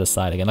gets set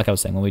aside again, like I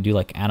was saying, when we do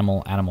like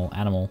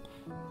animal,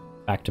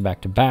 back to back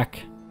to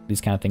back,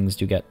 these kind of things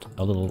do get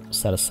a little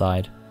set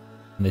aside,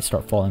 and they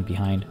start falling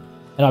behind.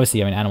 And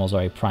obviously, I mean, animals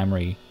are a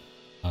primary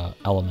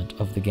element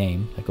of the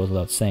game. That goes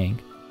without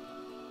saying.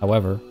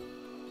 However,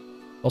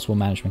 it's also a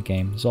management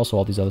game. There's also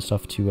all these other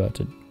stuff to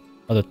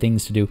other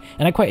things to do,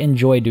 and I quite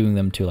enjoy doing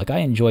them too. Like I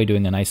enjoy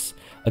doing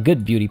a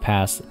good beauty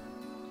pass.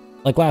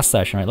 Like last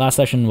session, right? Last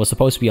session was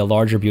supposed to be a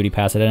larger beauty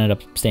pass. It ended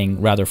up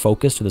staying rather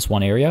focused to this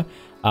one area,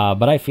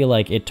 but I feel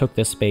like it took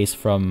this space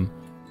from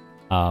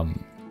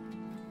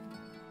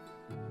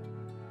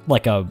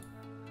like a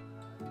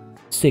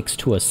 6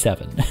 to a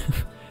 7.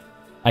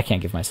 I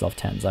can't give myself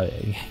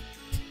 10s.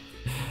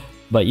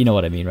 But you know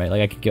what I mean, right?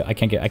 Like I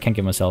can't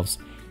give myself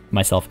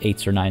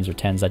 8s or 9s or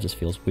 10s. That just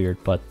feels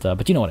weird. But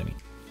you know what I mean.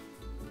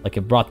 Like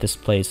it brought this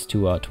place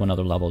to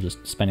another level,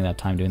 just spending that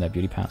time doing that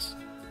beauty pass.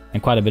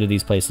 And quite a bit of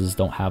these places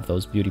don't have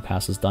those beauty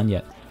passes done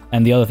yet.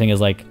 And the other thing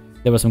is, like,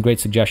 there were some great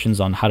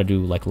suggestions on how to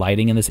do like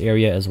lighting in this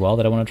area as well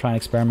that I want to try and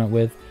experiment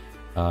with.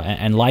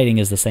 And lighting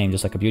is the same,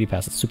 just like a beauty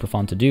pass. It's super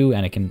fun to do,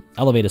 and it can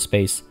elevate a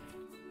space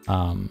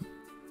to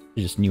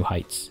just new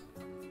heights.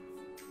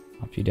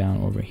 Pop you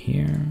down over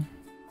here.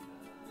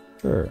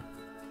 Sure.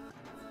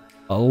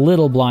 A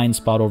little blind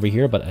spot over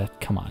here, but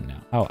come on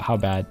now. How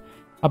bad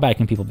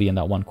can people be in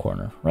that one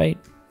corner, right?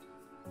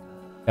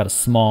 Got a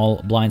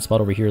small blind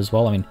spot over here as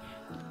well. I mean,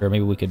 or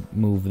maybe we could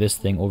move this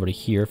thing over to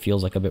here.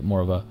 Feels like a bit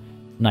more of a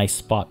nice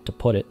spot to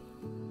put it.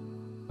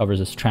 Covers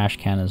this trash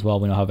can as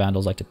well. We know how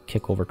vandals like to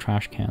kick over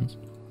trash cans.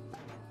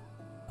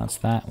 That's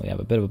that. We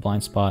have a bit of a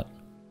blind spot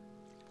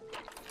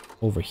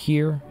over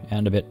here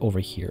and a bit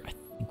over here, I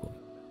think.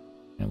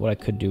 And what I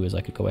could do is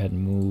I could go ahead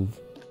and move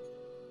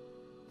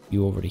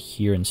you over to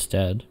here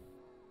instead.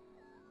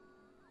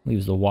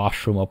 Leaves the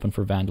washroom open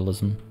for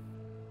vandalism.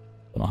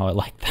 Don't know how I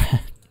like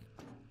that.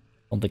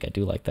 Don't think I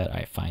do like that.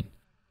 Alright, fine.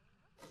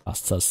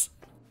 Costs us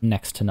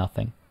next to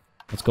nothing.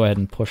 Let's go ahead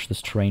and push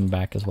this terrain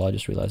back as well. I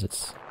just realized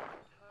it's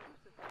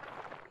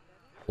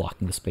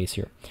blocking the space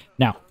here.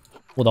 Now,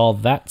 with all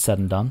that said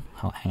and done,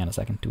 hang on a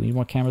second. Do we need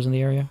more cameras in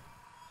the area?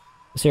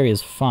 This area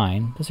is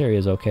fine. This area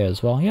is okay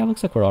as well. Yeah,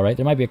 looks like we're alright.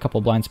 There might be a couple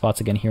blind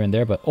spots again here and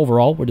there, but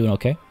overall, we're doing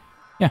okay.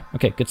 Yeah,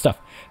 okay, good stuff.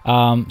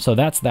 So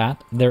that's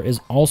that. There is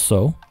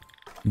also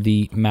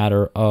the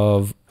matter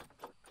of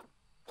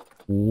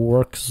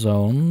work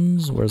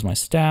zones. Where's my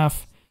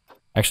staff?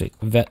 Actually,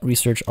 vet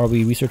research. Are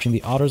we researching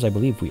the otters? I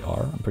believe we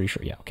are. I'm pretty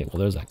sure. Yeah, okay, well,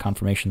 there's that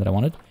confirmation that I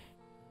wanted.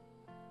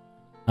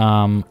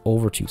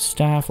 Over to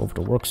staff, over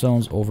to work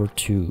zones, over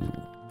to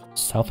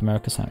South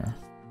America Center.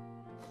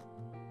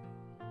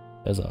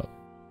 There's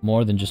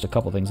more than just a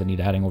couple things I need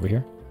adding over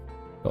here.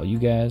 Get all you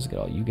guys, get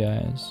all you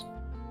guys.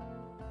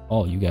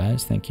 All you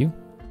guys, thank you.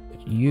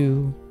 Get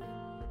you,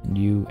 and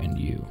you, and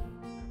you.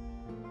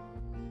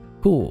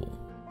 Cool.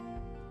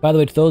 By the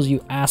way, to those of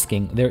you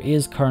asking, there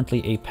is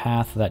currently a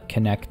path that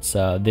connects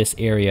this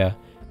area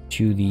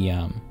to the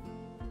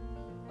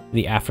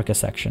Africa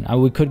section.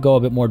 We could go a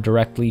bit more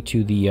directly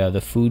to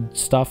the food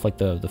stuff, like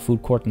the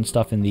food court and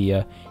stuff in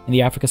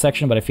the Africa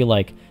section, but I feel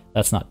like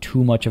that's not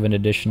too much of an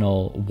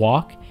additional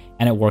walk,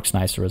 and it works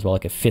nicer as well.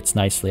 Like it fits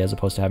nicely as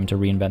opposed to having to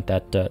reinvent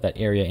that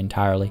area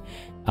entirely.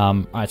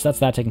 All right, so that's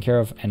that taken care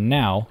of, and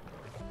now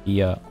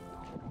the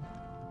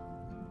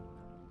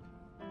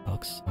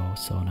looks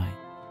so nice.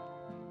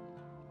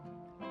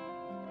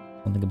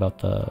 Something about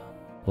the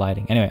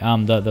lighting. Anyway,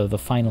 the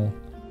final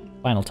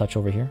touch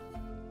over here.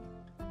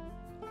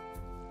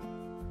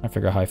 I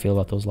figure out how I feel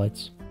about those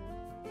lights.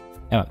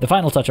 Anyway, the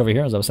final touch over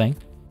here, as I was saying,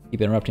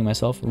 keep interrupting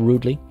myself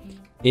rudely,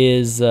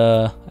 is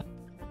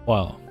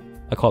well,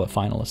 I call it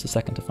final. It's the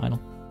second to final.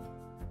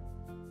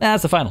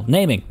 That's the final.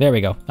 Naming. There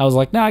we go. I was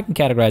like, nah, I can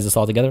categorize this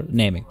all together.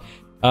 Naming.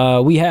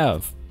 We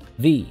have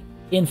the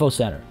Info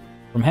Center.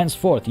 From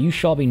henceforth, you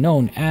shall be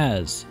known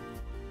as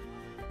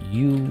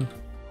You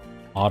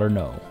Oughta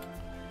Know.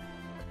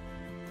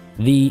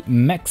 The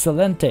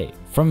Mexcellente.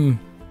 From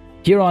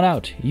here on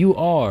out, you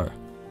are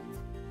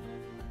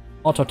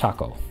Auto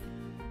Taco.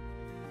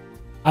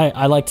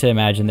 I like to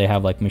imagine they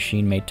have like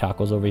machine-made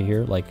tacos over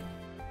here, like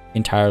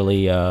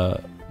entirely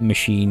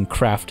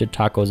machine-crafted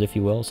tacos, if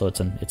you will. So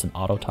it's an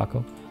auto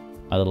taco.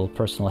 My little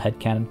personal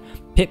headcanon.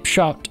 Pip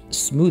Shot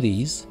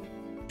Smoothies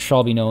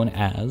shall be known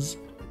as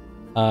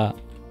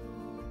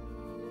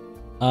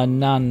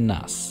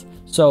Ananas.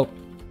 So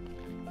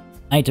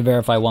I need to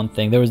verify one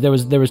thing. There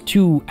was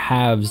two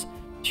halves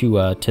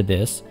to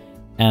this,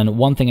 and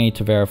one thing I need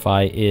to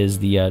verify is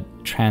the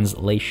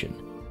translation.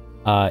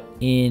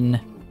 In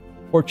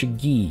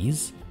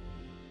Portuguese,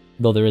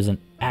 though there is an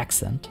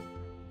accent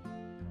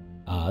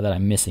that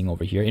I'm missing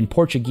over here, in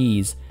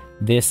Portuguese,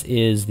 this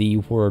is the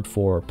word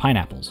for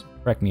pineapples.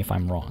 Correct me if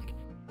I'm wrong.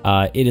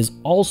 It is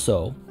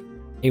also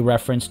a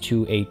reference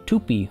to a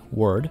Tupi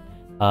word,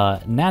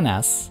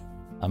 nanas.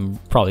 I'm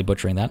probably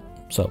butchering that,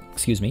 so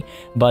excuse me.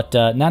 But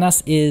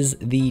nanas is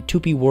the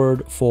Tupi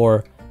word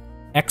for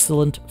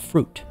excellent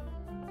fruit.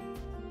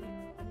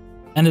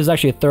 And there's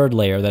actually a third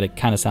layer that it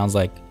kind of sounds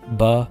like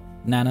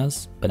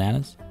bananas.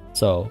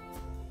 So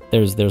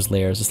there's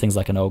layers. There's things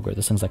like an ogre.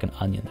 There's things like an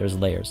onion. There's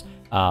layers.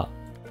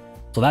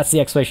 So that's the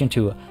explanation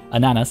to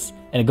ananas,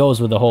 and it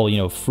goes with the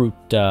whole, fruit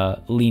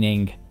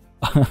leaning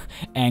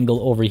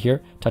angle over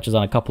here. Touches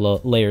on a couple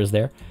of layers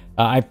there.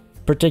 I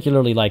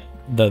particularly like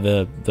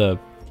the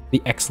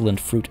excellent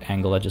fruit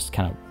angle. I just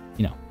kind of,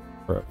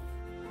 for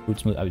fruit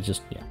smooth. I was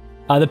just,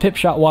 yeah. The Pip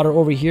Shot water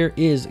over here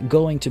is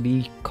going to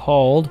be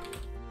called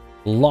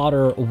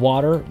Lauder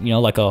Water.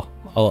 Like a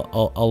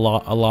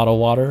lot of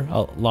water.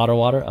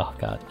 Oh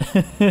god.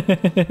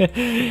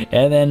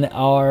 And then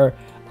our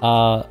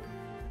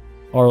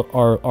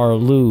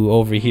Lou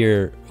over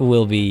here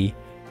will be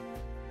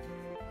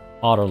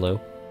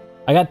Otterloo.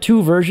 I got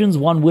two versions,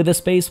 one with a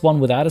space, one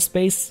without a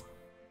space.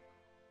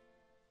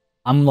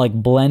 I'm like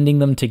blending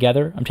them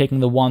together. I'm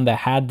taking the one that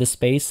had the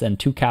space and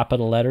two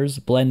capital letters,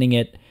 blending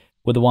it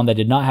with the one that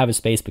did not have a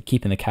space but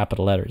keeping the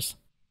capital letters.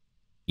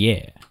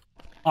 Yeah.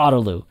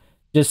 Otterloo.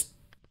 Just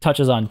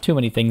touches on too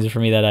many things for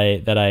me that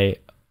I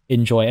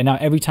enjoy. And now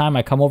every time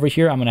I come over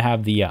here, I'm going to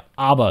have the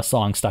ABBA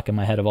song stuck in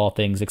my head of all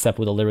things, except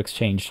with the lyrics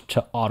changed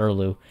to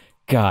Otterloo.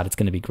 God, it's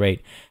going to be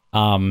great.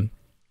 But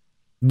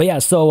yeah,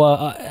 so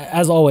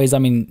as always, I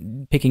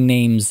mean, picking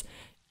names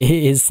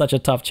is such a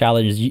tough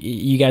challenge.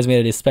 You guys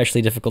made it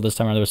especially difficult this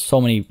time around. There were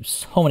so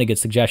many good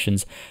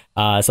suggestions.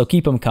 So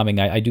keep them coming.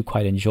 I do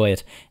quite enjoy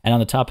it. And on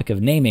the topic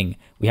of naming,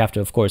 we have to,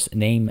 of course,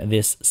 name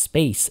this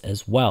space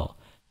as well.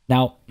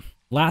 Now,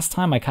 last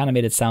time I kind of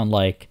made it sound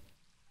like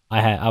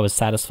I was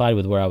satisfied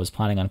with where I was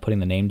planning on putting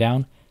the name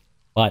down,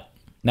 but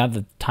now that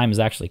the time has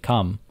actually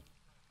come,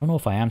 I don't know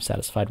if I am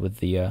satisfied with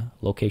the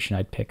location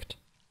I'd picked.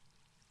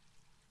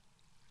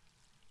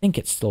 I think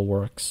it still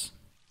works.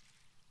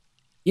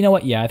 You know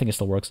what? Yeah, I think it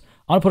still works.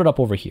 I'm gonna put it up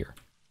over here.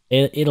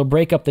 It'll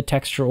break up the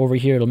texture over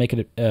here. It'll make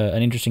it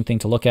an interesting thing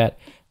to look at,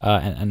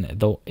 and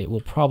though it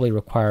will probably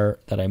require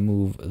that I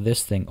move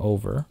this thing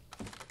over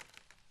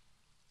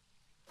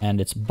and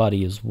its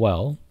buddy as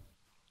well.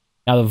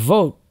 Now the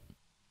vote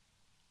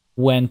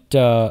went,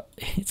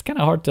 it's kind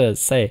of hard to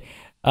say.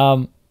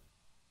 Part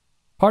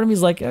of me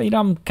is like,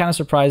 I'm kind of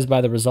surprised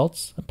by the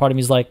results. Part of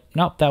me is like,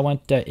 nope, that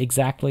went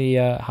exactly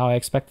how I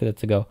expected it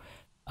to go.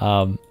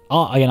 I'll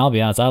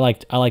be honest, I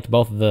liked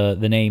both of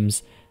the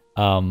names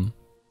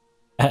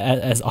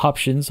as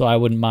options, so I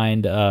wouldn't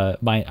mind,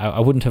 I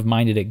wouldn't have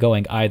minded it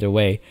going either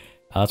way.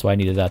 That's why I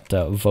needed that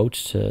vote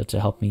to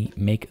help me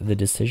make the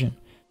decision.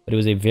 But it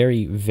was a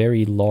very,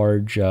 very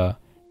large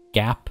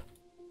gap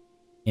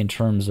in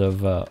terms of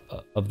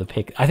the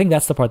pick. I think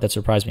that's the part that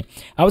surprised me.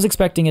 I was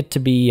expecting it to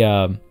be,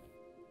 I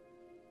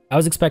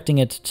was expecting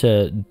it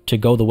to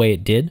go the way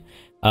it did,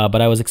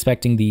 but I was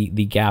expecting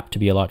the gap to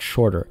be a lot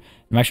shorter.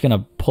 I'm actually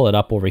gonna pull it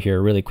up over here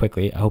really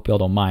quickly. I hope y'all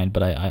don't mind,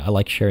 but I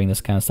like sharing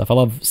this kind of stuff. I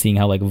love seeing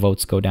how like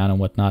votes go down and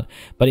whatnot.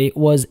 But it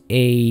was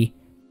a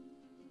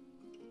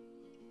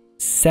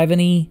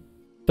 70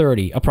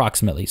 70-30,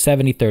 approximately,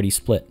 70-30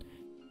 split,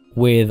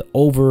 with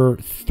over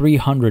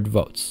 300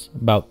 votes,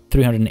 about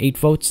 308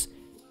 votes,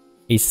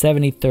 a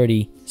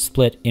 70-30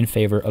 split in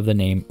favor of the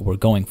name we're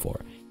going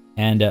for.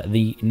 And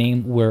the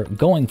name we're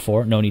going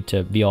for, no need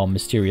to be all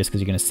mysterious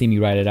because you're going to see me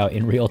write it out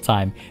in real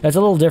time. It's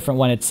a little different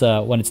when it's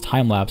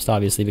time-lapsed,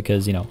 obviously,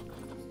 because, you know,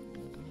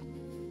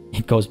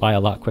 it goes by a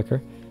lot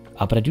quicker.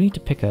 But I do need to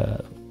pick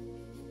a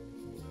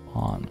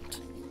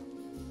font.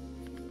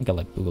 I think I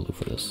like Boogaloo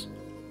for this.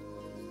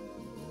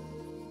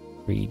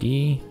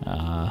 3D,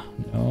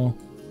 no.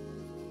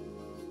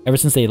 Ever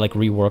since they like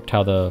reworked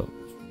how the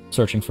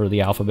searching for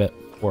the alphabet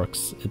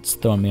works, it's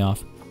throwing me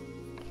off.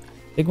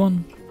 Big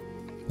one,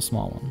 a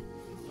small one.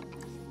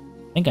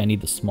 I think I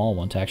need the small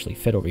one to actually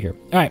fit over here.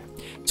 All right,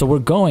 so we're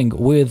going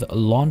with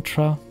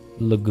Lontra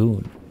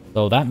Lagoon.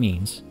 So that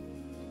means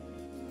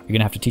you're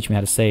gonna have to teach me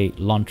how to say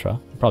Lontra.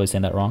 I'm probably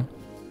saying that wrong.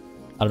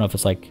 I don't know if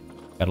it's like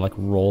gotta like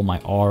roll my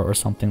R or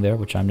something there,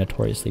 which I'm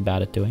notoriously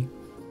bad at doing.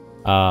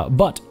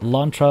 But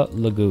Lontra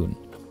Lagoon.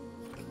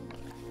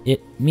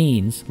 It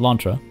means,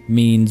 Lontra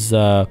means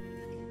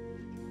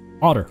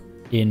otter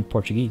in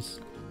Portuguese.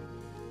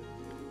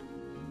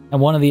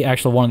 And one of the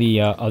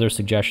other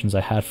suggestions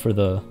I had for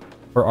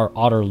our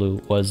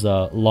Otterloo was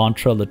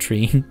Lontra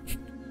Latrine.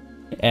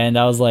 And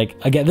I was like,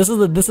 again, this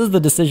is the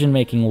decision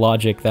making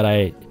logic that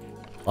I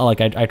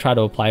try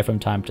to apply from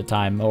time to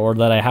time, or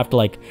that I have to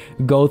like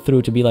go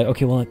through to be like,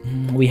 okay, well, like,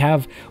 we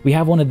have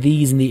one of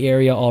these in the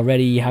area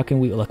already. How can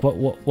we like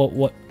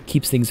what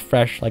keeps things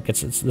fresh? Like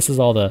this is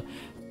all the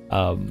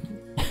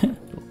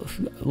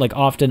like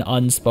often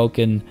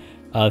unspoken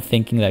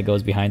thinking that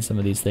goes behind some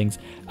of these things.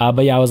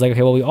 But yeah, I was like,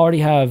 okay, well, we already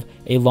have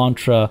a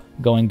Lontra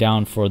going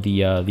down for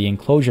the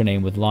enclosure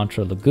name with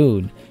Lontra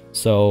Lagoon.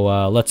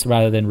 So let's,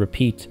 rather than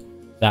repeat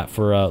that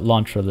for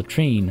Lontra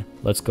Latrine,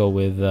 let's go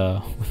with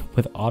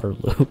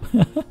Otterloo.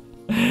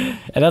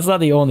 And that's not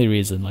the only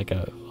reason. Like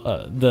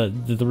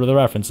the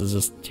reference is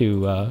just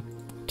too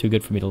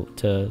good for me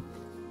to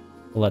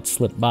let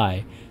slip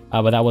by.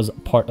 But that was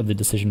part of the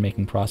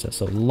decision-making process.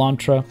 So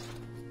Lontra.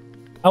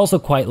 I also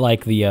quite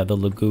like the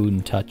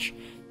lagoon touch.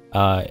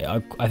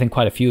 I think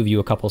quite a few of you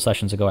a couple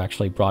sessions ago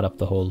actually brought up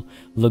the whole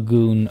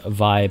lagoon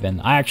vibe,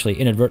 and I actually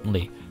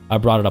inadvertently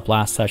brought it up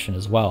last session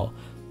as well.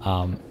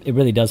 It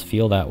really does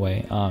feel that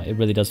way. It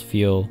really does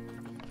feel...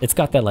 It's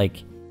got that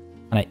like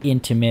kind of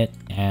intimate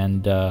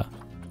and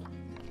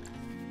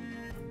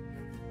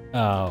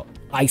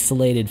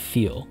isolated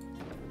feel.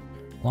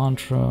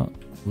 Lontra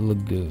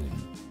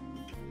Lagoon.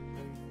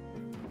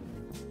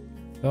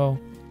 So,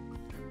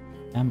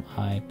 am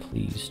I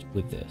pleased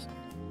with this?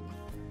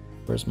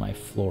 Where's my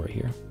floor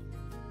here?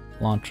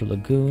 Lontra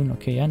Lagoon.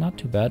 Okay, yeah, not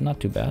too bad,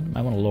 not too bad.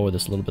 Might want to lower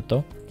this a little bit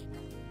though.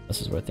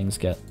 This is where things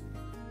get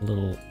a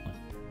little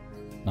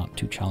not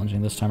too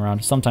challenging this time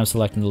around. Sometimes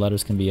selecting the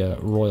letters can be a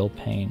royal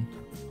pain.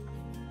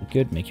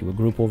 Good, make you a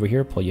group over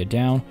here, pull you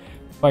down.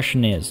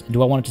 Question is,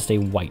 do I want it to stay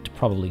white?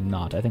 Probably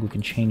not. I think we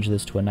can change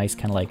this to a nice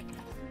kind of like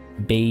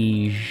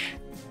beige.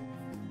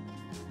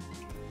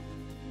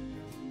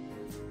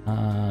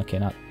 Okay,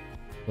 not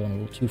going a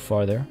little too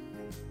far there.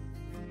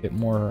 A bit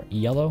more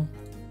yellow.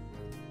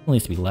 It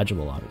needs to be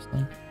legible,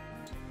 obviously.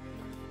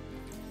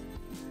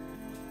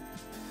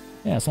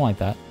 Yeah, something like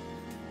that.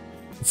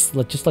 It's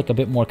just like a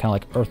bit more kind of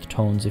like earth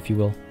tones, if you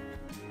will.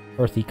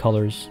 Earthy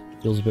colors.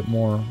 Feels a bit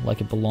more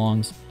like it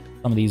belongs.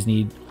 Some of these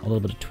need a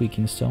little bit of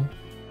tweaking still.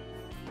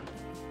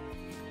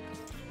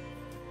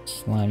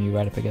 Slam you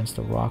right up against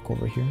the rock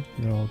over here.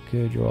 You're all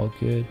good, you're all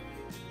good.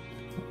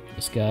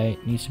 This guy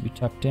needs to be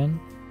tucked in.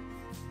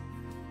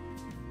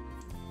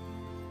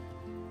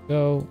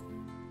 Go.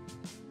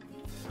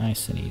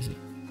 Nice and easy.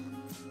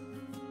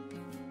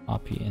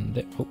 Pop you in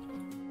there. Oh.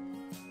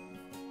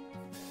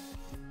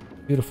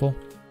 Beautiful.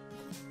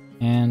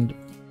 And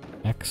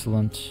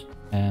excellent.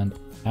 And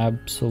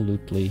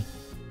absolutely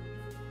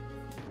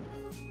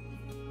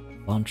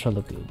Lontra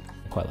Lagoon.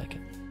 I quite like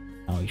it.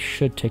 Now we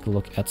should take a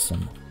look at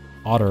some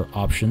otter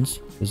options,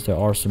 because there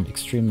are some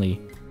extremely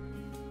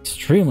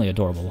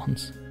adorable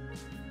ones.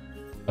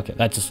 Okay,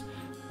 that just...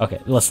 Okay,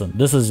 listen,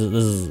 this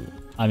is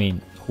I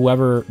mean,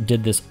 whoever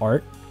did this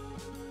art,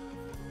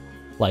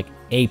 like,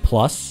 A+,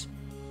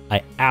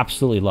 I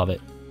absolutely love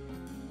it.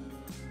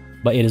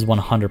 But it is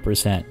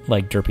 100%,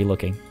 like, derpy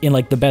looking. In,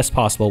 like, the best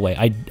possible way.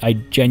 I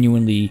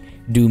genuinely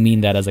do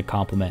mean that as a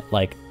compliment.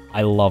 Like,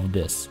 I love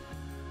this.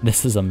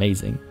 This is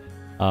amazing.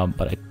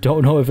 But I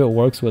don't know if it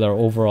works with our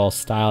overall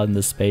style in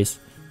this space.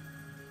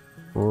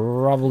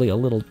 Probably a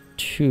little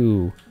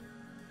too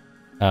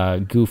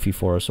goofy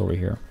for us over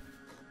here.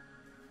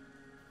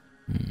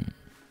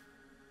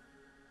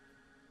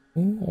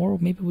 Ooh, or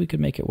maybe we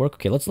could make it work.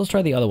 Okay, let's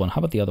try the other one. How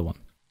about the other one?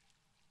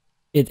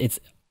 It's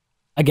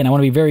again, I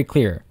want to be very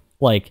clear.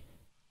 Like,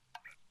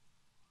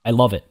 I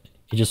love it.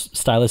 It just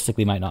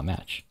stylistically might not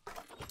match.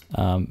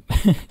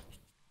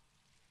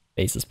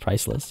 Face is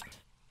priceless.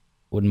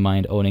 Wouldn't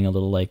mind owning a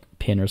little like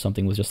pin or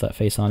something with just that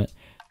face on it.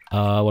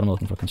 What am I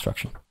looking for?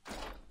 Construction.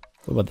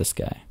 What about this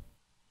guy?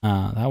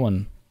 That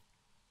one.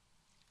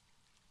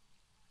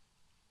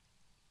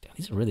 Damn,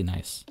 these are really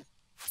nice.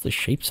 What's the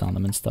shapes on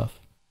them and stuff?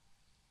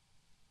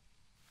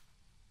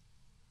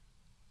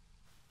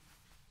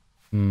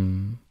 How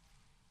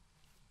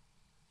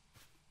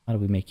do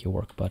we make you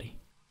work, buddy?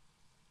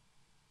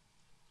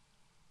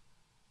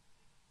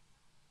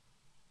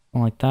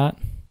 Something like that.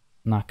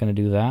 Not gonna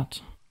do that.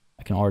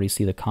 I can already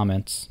see the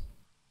comments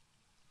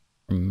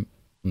from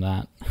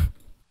that.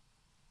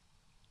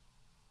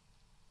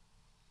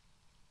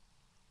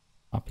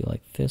 Copy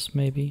like this,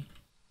 maybe.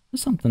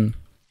 There's something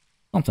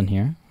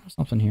here. There's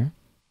something here.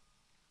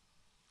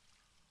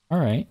 All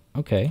right.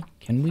 Okay.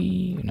 Can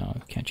we? No,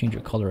 can't change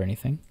your color or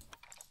anything.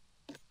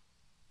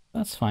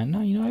 That's fine.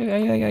 No, you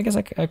know, I guess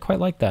I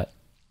quite like that.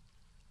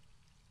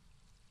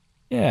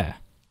 Yeah.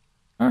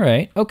 All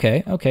right.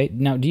 Okay. Okay.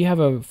 Now, do you have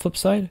a flip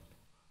side?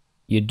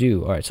 You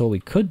do. All right. So what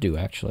we could do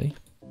actually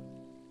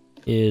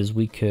is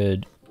we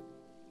could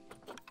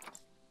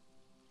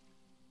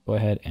go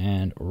ahead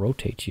and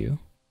rotate you.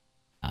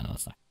 Ah, no,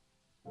 that's not.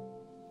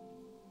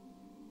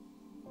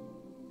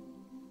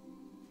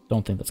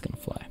 Don't think that's gonna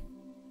fly.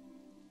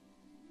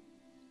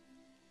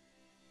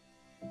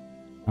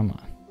 Come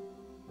on.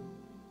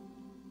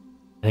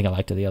 I think I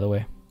liked it the other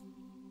way.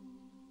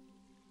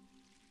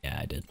 Yeah,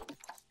 I did.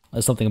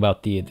 There's something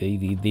about the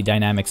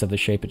dynamics of the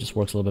shape. It just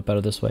works a little bit better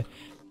this way.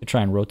 To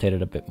try and rotate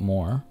it a bit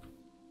more.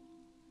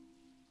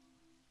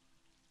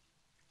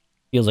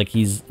 Feels like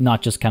he's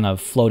not just kind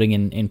of floating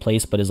in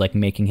place, but is like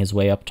making his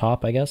way up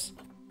top, I guess.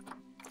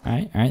 All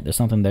right. There's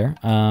something there.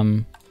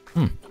 Yeah,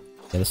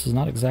 this is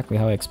not exactly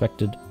how I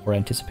expected or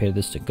anticipated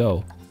this to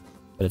go,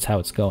 but it's how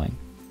it's going.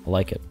 I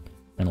like it.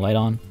 Turn the light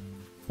on.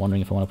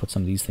 Wondering if I want to put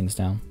some of these things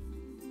down.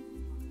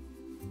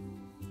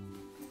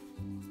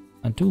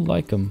 I do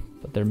like them,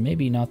 but they're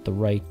maybe not the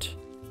right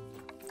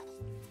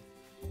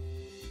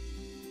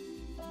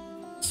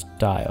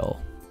style.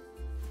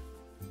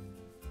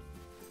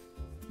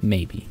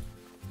 Maybe.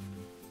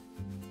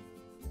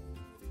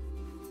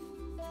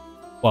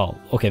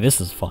 Well, okay, this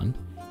is fun.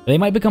 They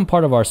might become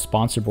part of our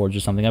sponsor boards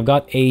or something. I've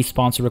got a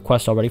sponsor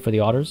request already for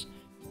the otters.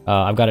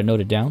 I've got it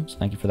noted down, so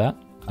thank you for that.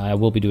 I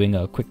will be doing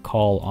a quick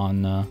call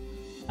on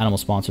animal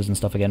sponsors and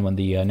stuff again when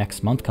the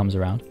next month comes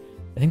around.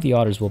 I think the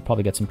otters will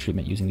probably get some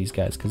treatment using these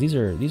guys, because these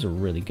are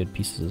really good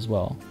pieces as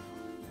well.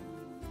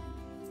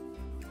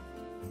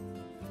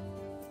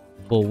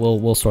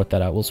 We'll sort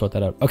that out. We'll sort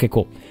that out. Okay,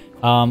 cool.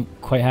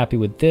 Quite happy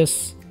with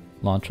this.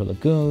 Lantra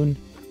Lagoon.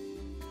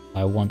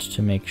 I want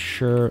to make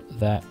sure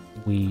that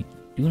we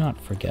do not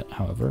forget,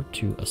 however,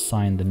 to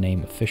assign the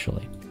name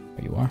officially.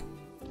 There you are.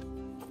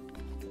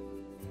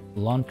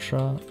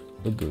 Lantra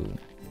Lagoon.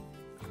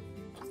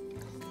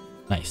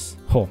 Nice.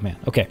 Oh, man.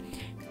 Okay.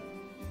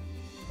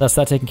 That's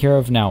that taken care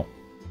of. Now,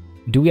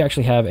 do we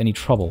actually have any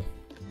trouble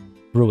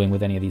brewing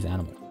with any of these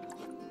animals?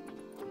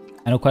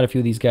 I know quite a few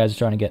of these guys are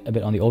trying to get a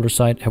bit on the older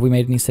side. Have we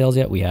made any sales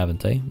yet? We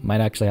haven't, eh?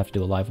 Might actually have to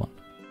do a live one.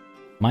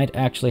 Might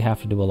actually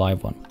have to do a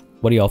live one.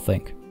 What do y'all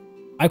think?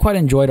 I quite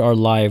enjoyed our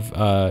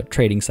live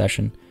trading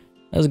session.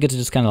 It was good to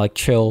just kind of like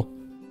chill.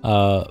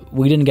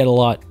 We didn't get a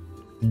lot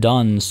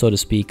done, so to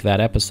speak, that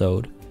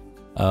episode.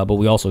 But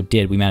we also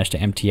did. We managed to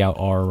empty out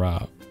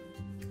our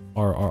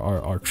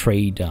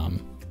trade...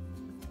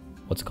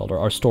 what's it called?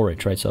 Our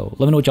storage, right? So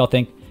let me know what y'all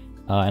think,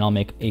 and I'll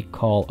make a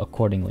call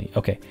accordingly.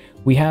 Okay,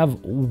 we have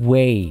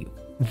way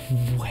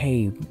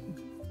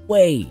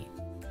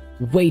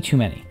too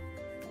many.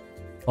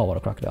 Oh, what a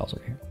crocodiles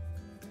over here.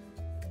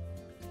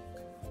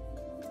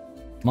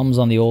 Mum's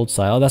on the old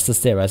side. Oh, that's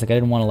just it, right? It's like I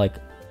didn't want to like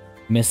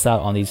miss out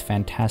on these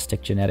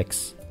fantastic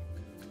genetics.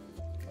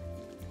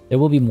 There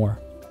will be more.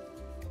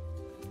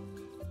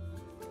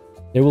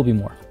 There will be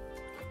more.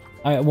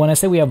 When I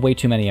say we have way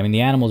too many, I mean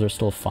the animals are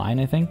still fine,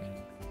 I think.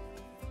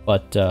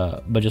 But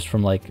just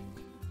from like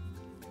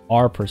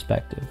our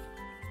perspective,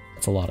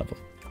 that's a lot of them.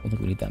 I don't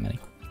think we need that many.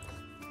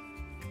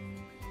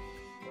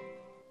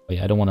 But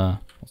yeah, I don't want to.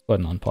 Let's go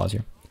ahead and unpause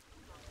here.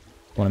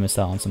 I want to miss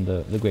out on some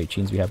of the great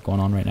genes we have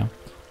going on right now.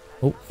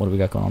 Oh, what do we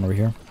got going on over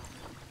here?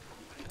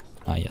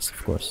 Ah, yes,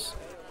 of course.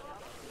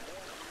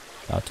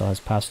 Galta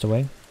has passed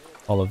away.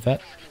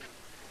 Olivet.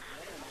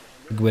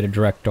 A good way to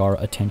direct our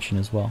attention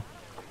as well.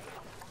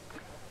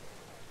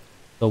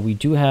 So we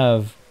do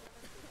have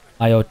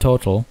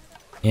Iototal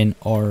in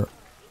our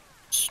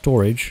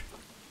storage.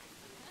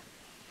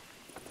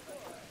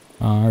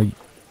 Are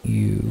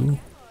you...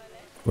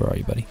 Where are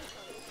you, buddy?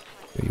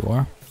 There you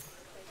are.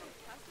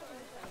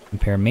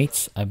 Compare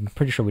mates. I'm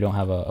pretty sure we don't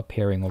have a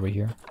pairing over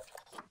here.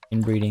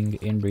 Inbreeding,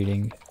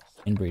 inbreeding,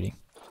 inbreeding.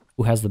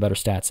 Who has the better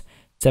stats?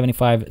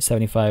 75,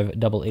 75,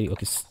 double 80.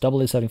 Okay,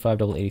 double 75,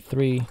 double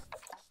 83.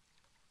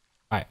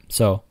 Alright,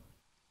 so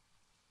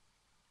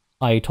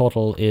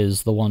Iototal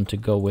is the one to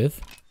go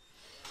with.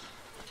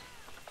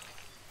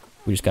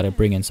 We just gotta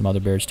bring in some other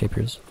bearage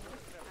tapirs.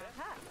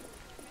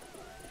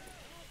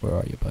 Where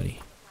are you, buddy?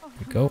 There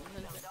we go.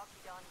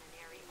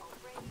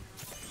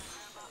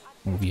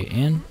 Move you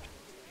in.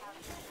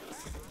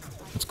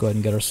 Let's go ahead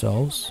and get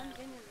ourselves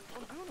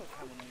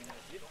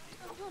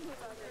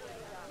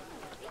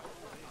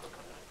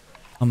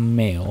a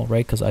male,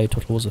 right? Because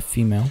Iototal was a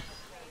female.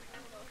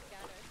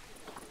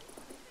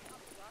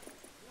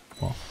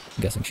 Well,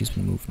 I'm guessing she's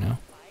been moved now.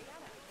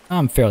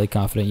 I'm fairly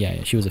confident.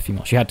 Yeah, she was a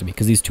female. She had to be,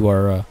 because these two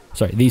are,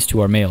 these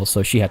two are males,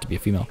 so she had to be a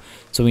female.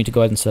 So we need to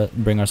go ahead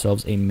and bring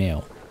ourselves a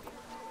male.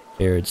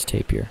 Baird's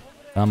tapir.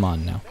 Come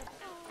on now.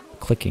 The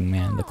clicking,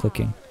 man, the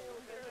clicking.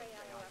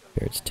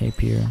 Baird's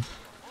tapir.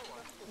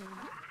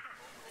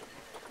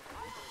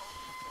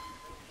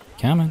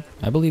 Come on,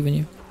 I believe in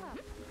you.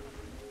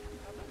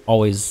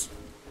 Always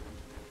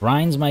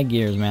grinds my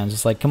gears, man.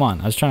 Just like, come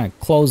on, I was trying to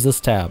close this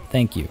tab.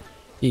 Thank you.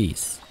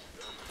 Jeez.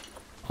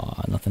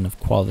 Aw, nothing of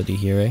quality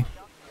here, eh?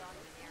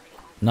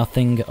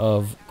 Nothing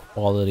of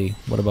quality.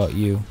 What about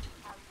you?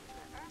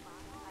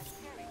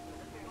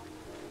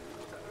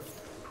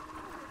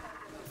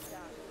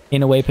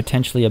 In a way,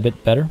 potentially a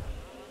bit better.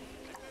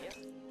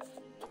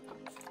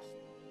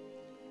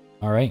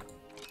 Alright.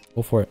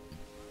 Go for it.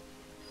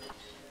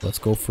 Let's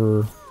go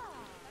for...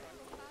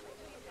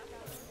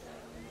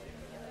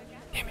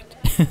 Damn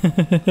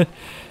it.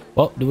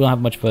 Well, we don't have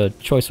much of a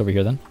choice over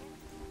here then.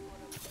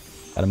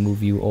 Gotta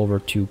move you over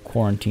to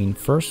quarantine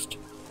first.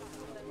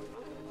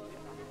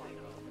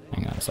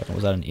 Hang on a second.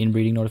 Was that an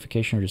inbreeding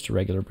notification or just a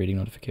regular breeding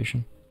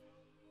notification?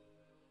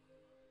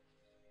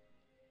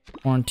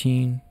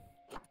 Quarantine.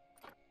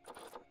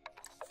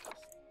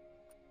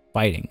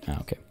 Fighting. Oh,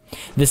 okay.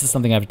 This is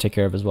something I have to take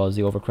care of as well as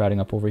the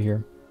overcrowding up over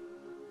here.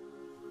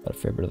 Got a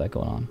fair bit of that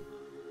going on.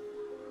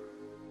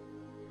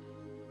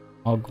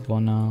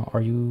 Ogwana,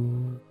 are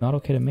you not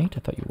okay to mate?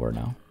 I thought you were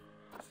now.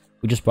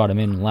 We just brought him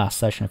in last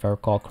session, if I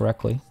recall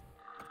correctly.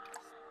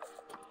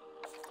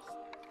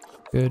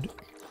 Good,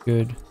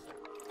 good,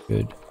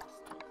 good.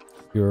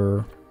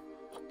 You're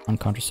on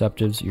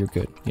contraceptives, you're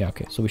good. Yeah,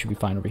 okay, so we should be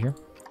fine over here.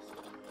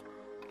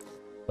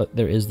 But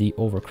there is the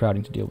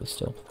overcrowding to deal with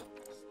still.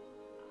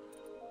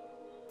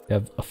 We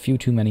have a few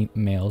too many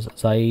males.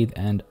 Zaid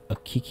and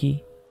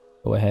Akiki.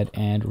 Go ahead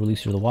and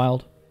release you to the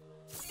wild.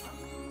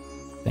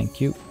 Thank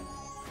you.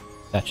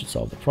 That should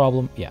solve the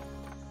problem. Yeah.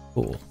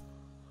 Cool.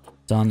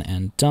 Done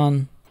and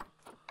done.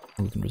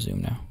 We can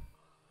resume now.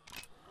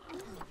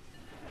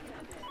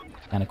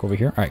 Panic over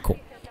here. Alright, cool.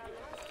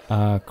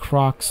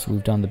 Crocs.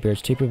 We've done the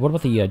Baird's tapir. What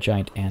about the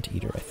giant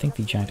anteater? I think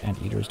the giant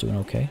anteater is doing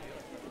okay.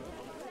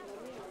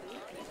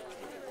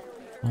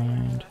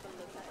 And...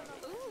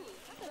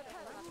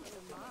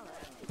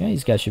 yeah,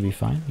 these guys should be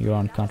fine. You're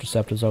on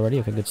contraceptives already.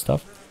 Okay, good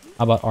stuff.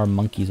 How about our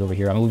monkeys over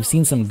here? I mean, we've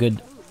seen some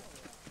good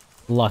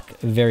luck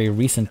very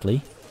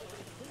recently.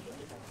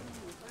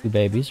 2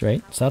 babies,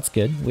 right? So that's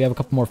good. We have a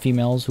couple more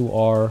females who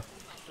are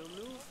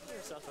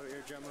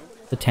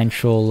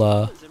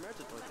potential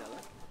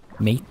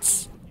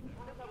mates.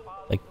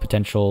 Like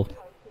potential...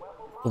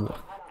 ooh,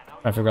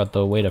 trying to figure out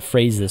the way to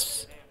phrase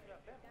this.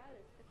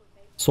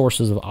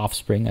 Sources of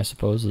offspring, I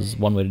suppose, is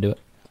one way to do it.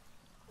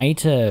 I need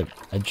to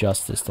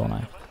adjust this, don't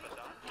I?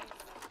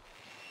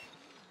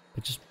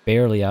 It's just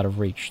barely out of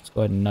reach. Let's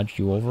go ahead and nudge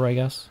you over, I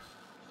guess.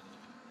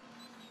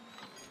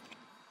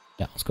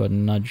 Yeah, let's go ahead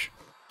and nudge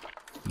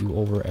you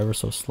over ever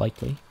so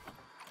slightly.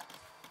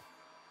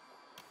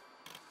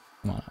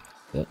 Come on.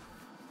 That's it.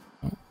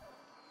 Oh.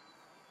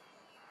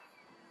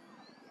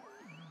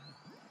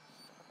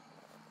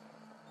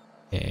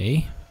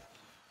 Okay.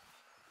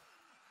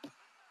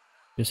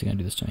 Just gonna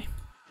do this to me.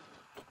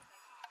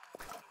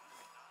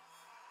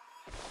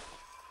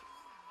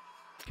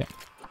 Okay.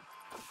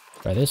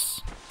 Try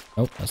this.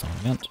 Nope, that's not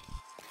what I meant.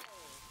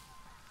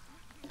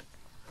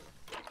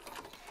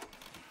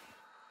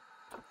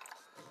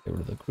 Get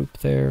rid of the group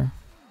there.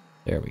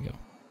 There we go.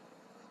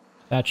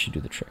 That should do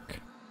the trick.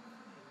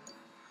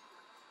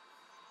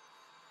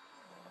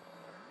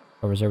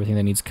 Covers everything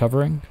that needs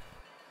covering.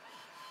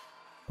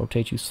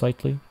 Rotate you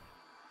slightly.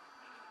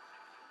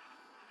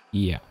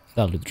 Yeah,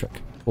 that'll do the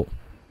trick. Cool.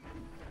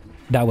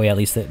 That way, at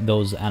least,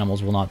 those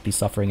animals will not be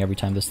suffering every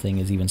time this thing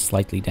is even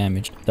slightly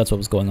damaged. That's what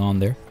was going on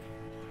there.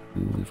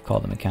 We've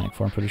called the mechanic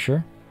for, I'm pretty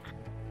sure.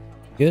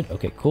 Good.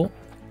 Okay, cool.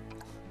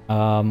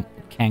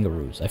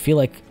 Kangaroos. I feel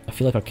like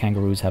our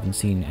kangaroos haven't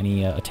seen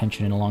any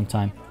attention in a long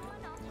time.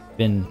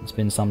 It's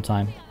been some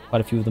time.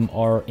 Quite a few of them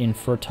are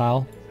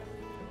infertile.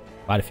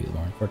 Quite a few of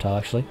them are infertile,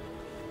 actually.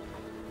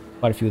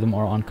 Quite a few of them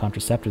are on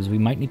contraceptives. We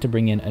might need to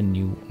bring in a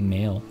new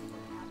male.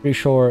 Pretty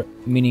sure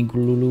Mini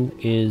Glulu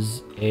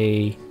is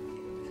a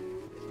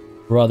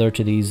brother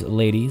to these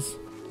ladies.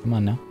 Come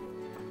on now.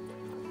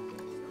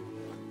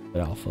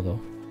 Bit alpha though.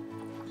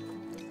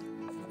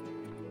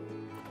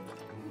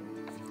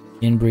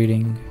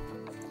 Inbreeding.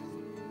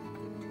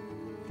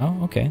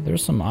 Oh, okay.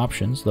 There's some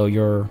options, though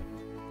you're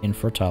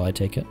infertile, I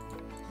take it.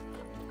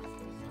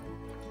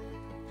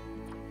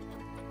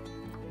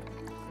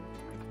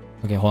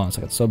 Okay, hold on a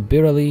second. So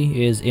Birali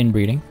is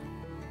inbreeding.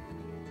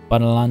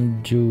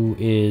 Banalanju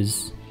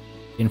is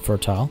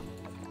infertile.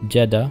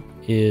 Jeddah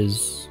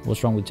is...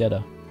 what's wrong with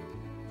Jeddah?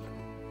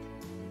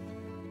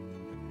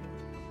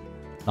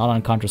 Not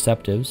on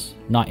contraceptives.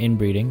 Not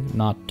inbreeding.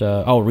 Not...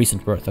 oh,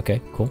 recent birth.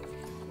 Okay, cool.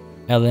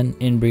 Ellen,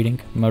 inbreeding.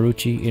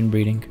 Maruchi,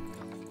 inbreeding.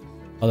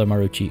 Other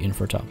Maruchi,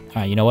 infertile.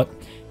 Alright, you know what?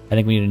 I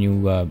think we need a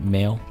new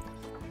male.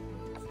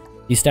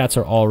 These stats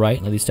are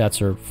alright. These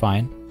stats are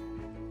fine.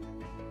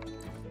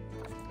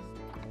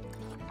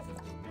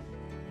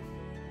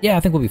 Yeah, I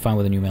think we'll be fine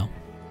with a new male.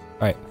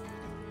 Alright.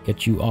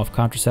 Get you off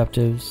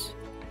contraceptives.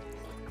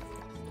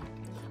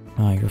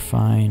 You're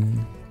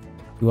fine.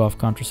 You off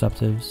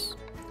contraceptives.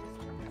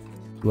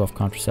 You off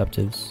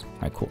contraceptives.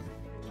 Alright, cool.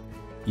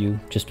 You,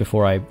 just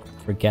before I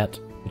forget,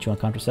 put you on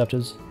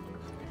contraceptives.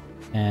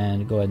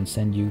 And go ahead and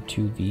send you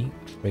to the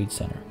trade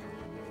center.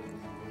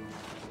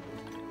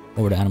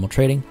 Over to animal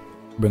trading.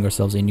 Bring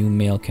ourselves a new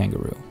male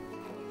kangaroo.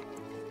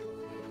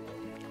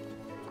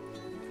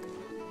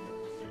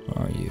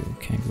 Where are you,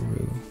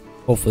 kangaroo?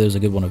 Hopefully there's a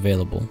good one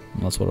available.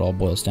 And that's what it all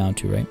boils down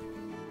to, right?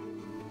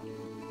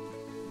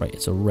 Right,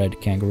 it's a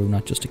red kangaroo,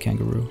 not just a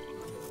kangaroo.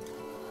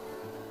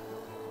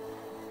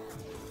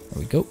 There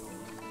we go.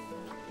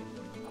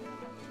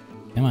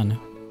 Come on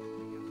now.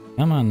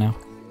 Come on now.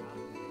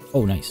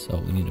 Oh, nice. Oh,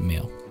 we need a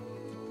male.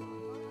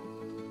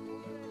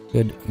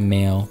 Good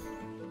male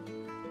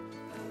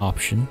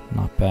option.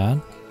 Not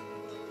bad.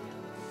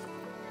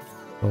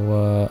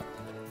 So,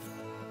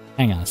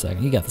 hang on a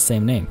second. You got the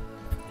same name.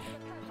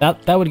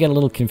 That would get a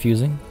little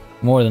confusing.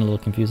 More than a little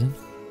confusing.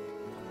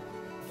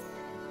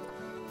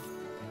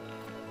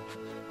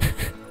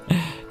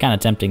 Kind of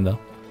tempting, though.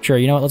 Sure,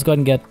 you know what? Let's go ahead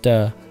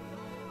and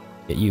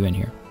get you in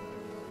here.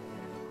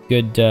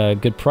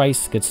 Good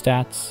price, good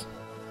stats.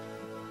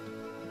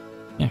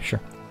 Yeah,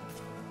 sure.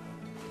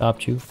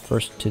 Adopt you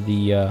first to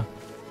the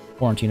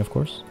quarantine, of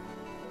course.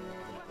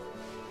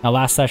 Now,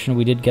 last session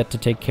we did get to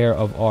take care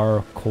of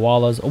our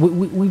koalas.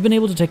 We've been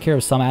able to take care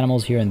of some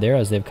animals here and there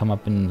as they've come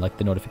up in like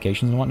the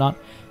notifications and whatnot.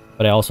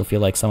 But I also feel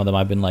like some of them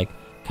I've been like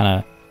kind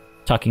of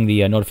tucking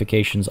the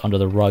notifications under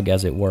the rug,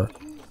 as it were.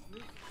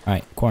 All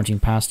right, quarantine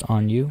passed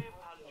on you.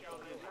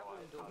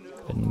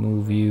 And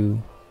move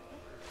you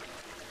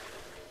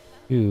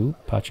to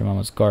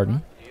Pachamama's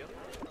garden.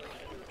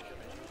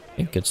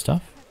 Okay, good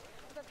stuff.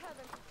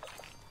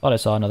 Thought I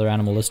saw another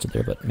animal listed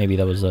there, but maybe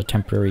that was a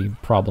temporary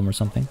problem or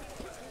something.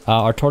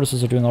 Our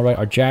tortoises are doing all right.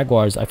 Our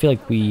jaguars, I feel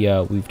like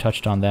we've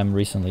touched on them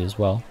recently as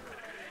well.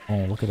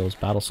 Oh, look at those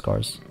battle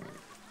scars.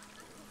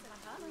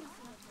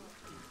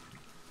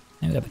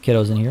 And we got the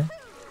kiddos in here.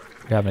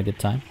 They're having a good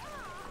time.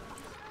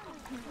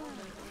 You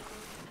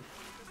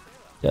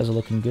guys are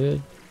looking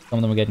good. Some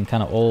of them are getting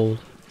kind of old.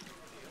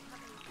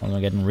 Some of them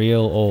are getting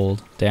real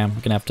old. Damn,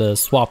 we're gonna have to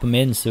swap them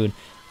in soon.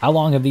 How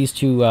long have these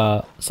two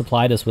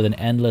supplied us with an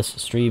endless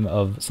stream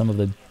of some of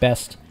the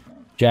best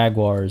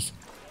jaguars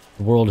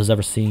the world has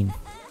ever seen?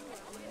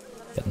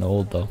 Getting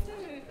old, though.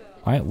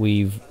 Alright,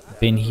 we've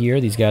been here.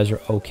 These guys are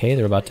okay.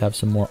 They're about to have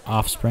some more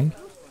offspring.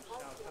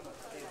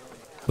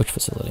 Which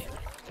facility?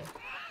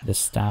 This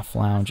staff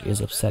lounge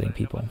is upsetting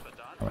people.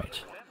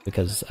 Alright,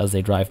 because as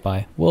they drive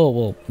by,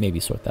 we'll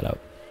maybe sort that out.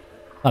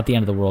 Not the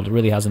end of the world. It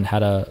really hasn't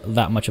had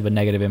that much of a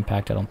negative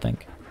impact, I don't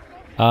think.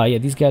 Yeah,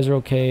 these guys are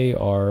okay.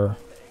 Our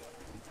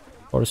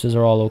tortoises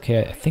are all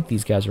okay. I think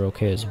these guys are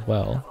okay as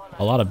well.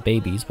 A lot of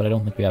babies, but I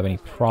don't think we have any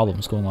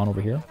problems going on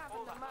over here.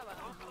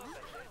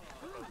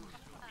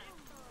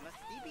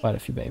 Quite a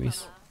few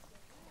babies.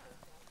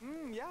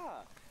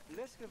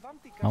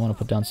 I want to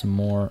put down some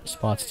more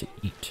spots to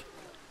eat.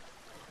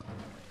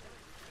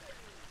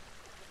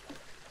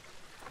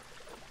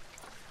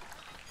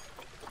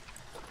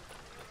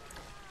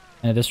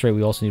 And at this rate,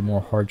 we also need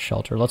more hard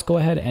shelter. Let's go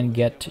ahead and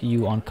get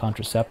you on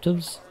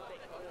contraceptives.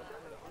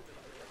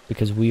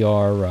 Because we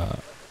are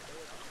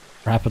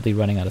rapidly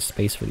running out of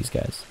space for these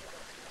guys.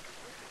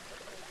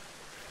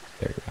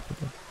 Very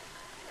rapidly.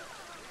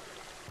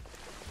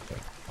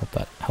 Okay, hope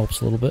that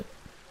helps a little bit.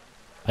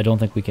 I don't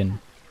think we can...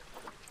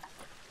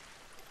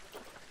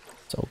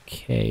 It's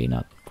okay,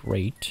 not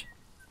great.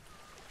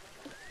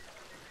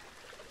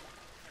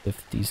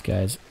 Lift these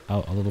guys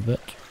out a little bit.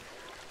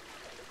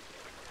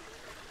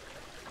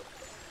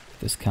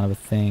 This kind of a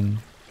thing.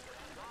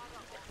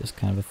 This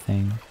kind of a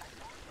thing.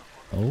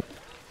 Oh.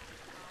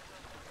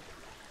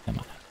 Come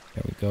on.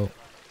 There we go.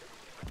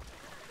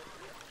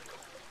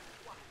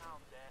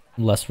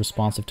 Less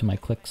responsive to my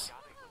clicks.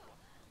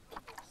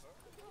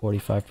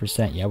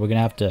 45%. Yeah, we're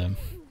gonna have to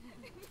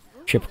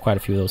chip quite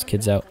a few of those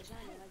kids out.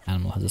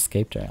 Animal has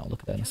escaped. Alright, I'll look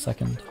at that in a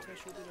second.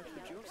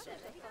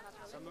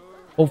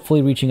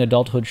 Hopefully reaching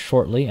adulthood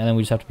shortly, and then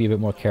we just have to be a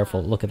bit more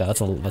careful. Look at that.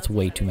 That's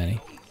way too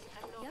many.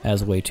 That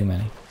is way too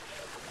many.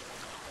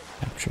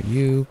 Capture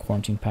you.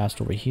 Quarantine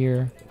passed over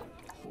here.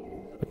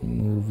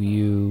 Move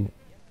you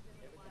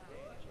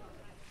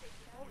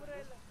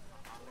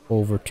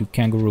over to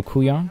Kangaroo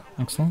Kuyang.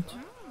 Excellent.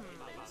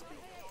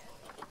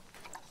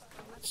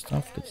 Good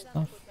stuff, good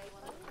stuff.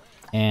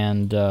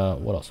 And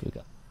what else we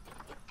got?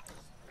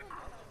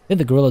 I think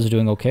the gorillas are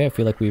doing okay. I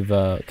feel like we've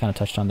kind of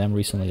touched on them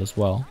recently as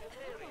well.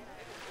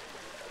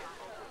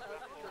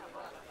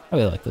 I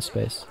really like this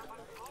space.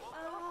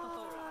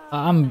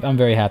 I'm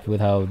very happy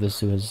with how this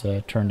zoo has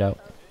turned out.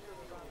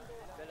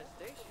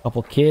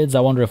 Couple kids.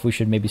 I wonder if we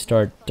should maybe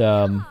start.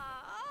 I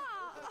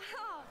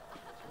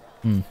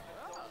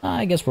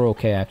guess we're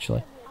okay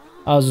actually.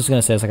 I was just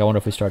gonna say, it's like I wonder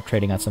if we start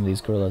trading out some of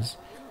these gorillas.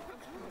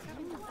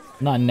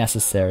 Not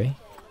necessary.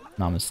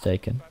 Not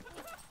mistaken.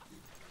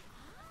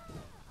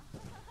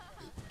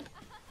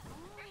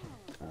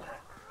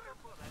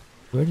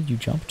 Where did you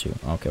jump to?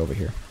 Okay, over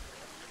here.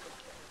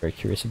 Very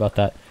curious about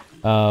that.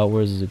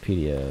 Where's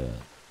Zoopedia?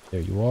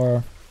 There you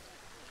are.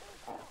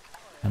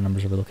 What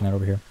numbers are we looking at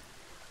over here?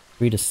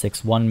 3 to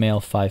 6. 1 male,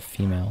 5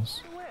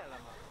 females.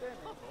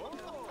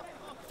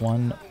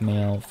 1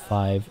 male,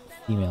 5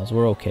 females.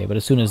 We're okay, but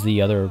as soon as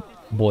the other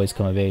boys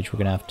come of age, we're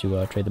gonna have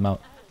to trade them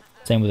out.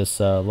 Same with this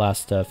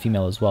last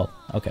female as well.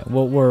 Okay,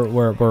 well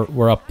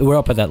we're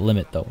up at that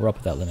limit though. We're up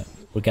at that limit.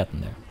 We're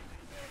getting there.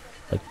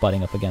 Like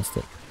butting up against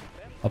it.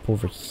 Up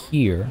over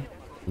here,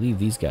 I believe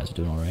these guys are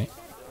doing all right.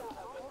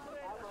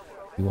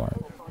 You are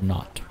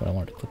not what I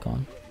wanted to click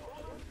on.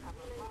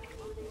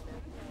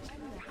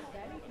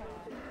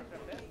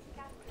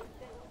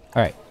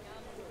 All right.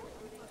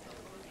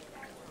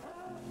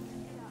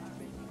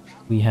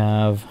 We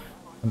have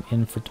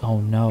some oh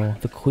no,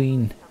 the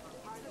queen.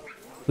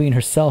 Queen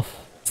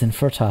herself is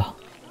infertile.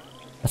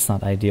 That's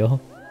not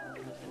ideal.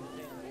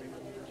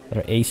 Got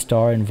our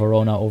A-star in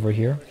Verona over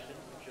here.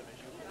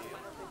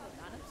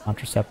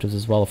 Contraceptives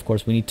as well, of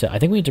course. We need to, I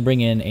think we need to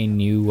bring in a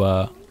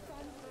new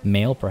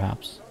male,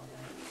 perhaps.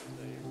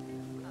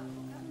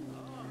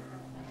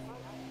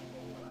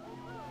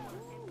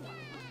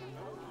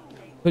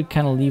 Could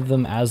kind of leave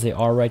them as they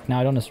are right now.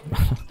 I don't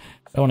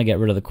want to get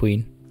rid of the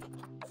queen.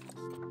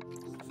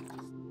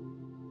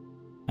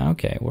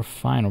 Okay, we're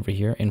fine over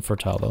here.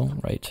 Infertile though,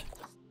 right?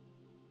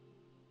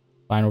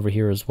 Fine over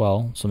here as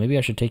well. So maybe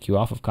I should take you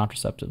off of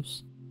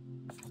contraceptives.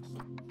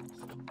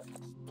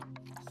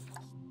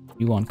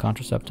 You on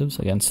contraceptives.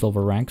 Again,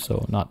 silver rank,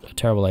 so not a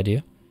terrible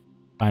idea.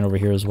 Fine over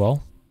here as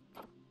well.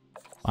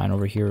 Fine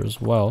over here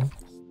as well.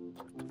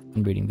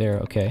 Inbreeding there,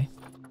 okay.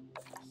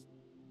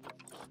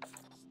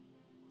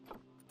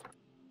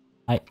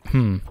 How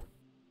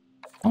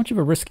much of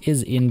a risk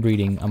is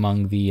inbreeding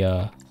among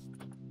the,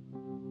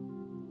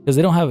 because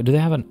they don't have, do they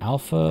have an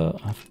alpha?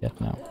 I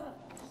forget now.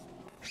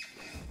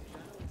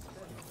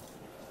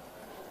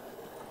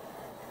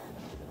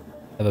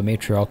 Have a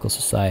matriarchal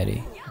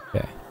society.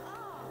 Okay.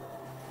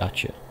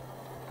 Gotcha.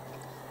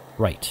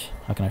 Right.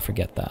 How can I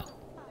forget that?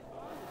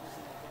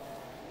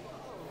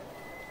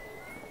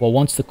 Well,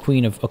 once the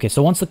Queen of... Okay,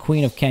 so once the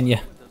Queen of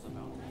Kenya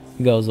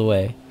goes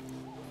away,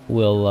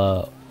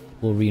 we'll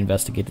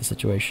reinvestigate the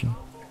situation.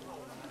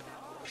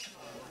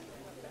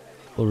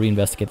 We'll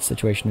reinvestigate the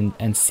situation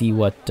and see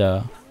what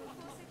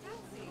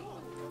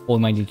we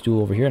might need to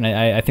do over here. And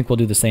I think we'll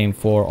do the same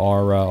for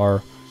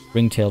our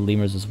ring-tailed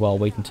lemurs as well.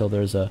 Wait until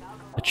there's a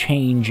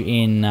change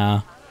in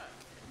the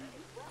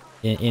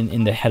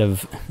head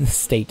of the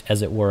state,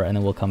 as it were, and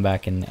then we'll come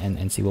back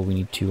and see what we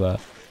need to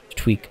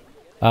tweak.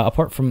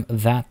 Apart from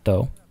that,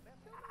 though,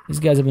 these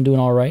guys have been doing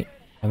all right.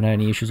 Haven't had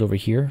any issues over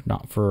here,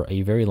 not for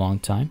a very long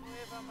time.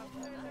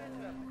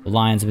 The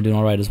lions have been doing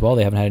all right as well.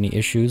 They haven't had any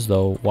issues,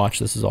 though. Watch,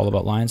 this is all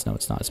about lions. No,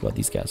 it's not. It's about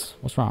these guys.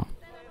 What's wrong?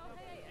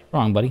 What's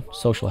wrong, buddy?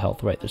 Social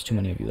health. Right, there's too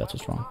many of you. That's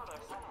what's wrong.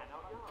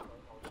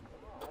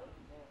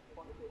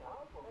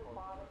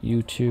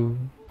 You two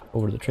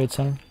over to the trade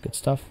center. Good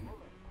stuff.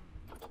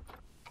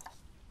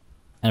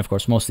 And of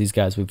course, most of these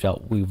guys we've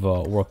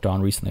worked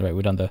on recently, right?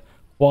 We've done the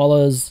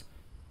koalas.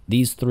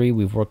 These three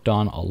we've worked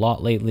on a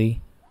lot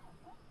lately.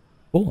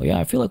 Cool. Yeah,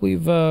 I feel like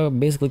we've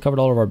basically covered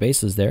all of our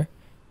bases there.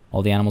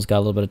 All the animals got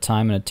a little bit of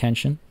time and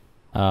attention.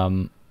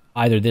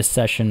 Either this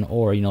session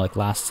or, you know, like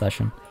last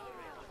session.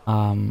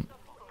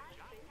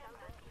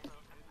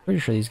 Pretty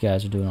sure these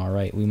guys are doing all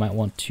right. We might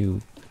want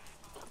to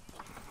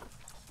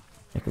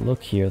take a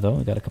look here, though.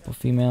 We got a couple of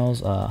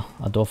females.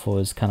 Adolfo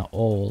is kind of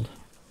old.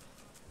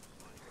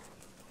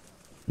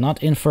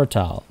 Not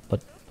infertile,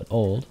 but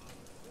old.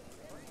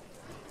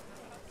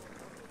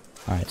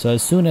 Alright, so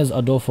as soon as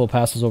Adolfo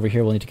passes over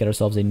here, we'll need to get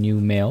ourselves a new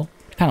male.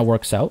 It kind of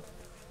works out.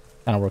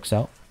 Kind of works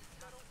out.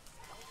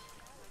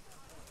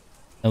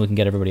 Then we can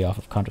get everybody off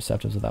of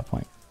contraceptives at that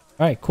point.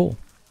 Alright, cool.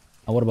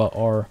 Now what about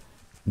our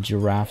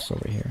giraffes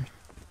over here?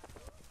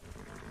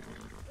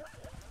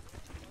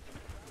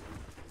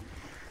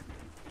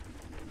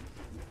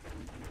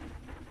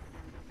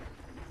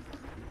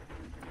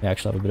 We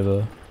actually have a bit of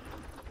a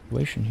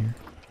situation here.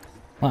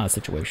 Well, not a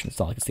situation. It's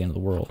not like it's the end of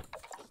the world.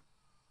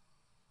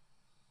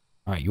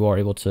 Alright, you are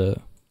able to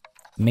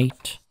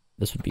mate.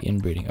 This would be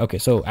inbreeding. Okay,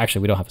 so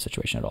actually we don't have a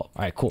situation at all.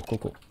 Alright, cool.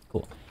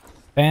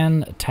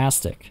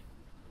 Fantastic.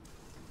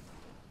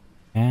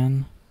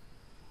 Fantastic.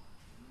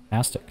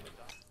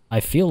 I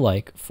feel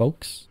like,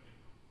 folks,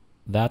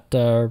 that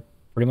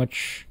pretty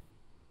much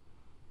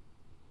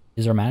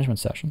is our management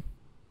session.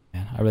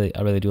 Man, I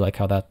really do like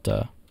how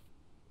that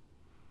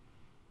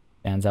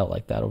stands out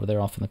like that over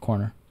there off in the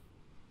corner.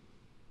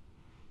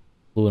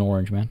 Blue and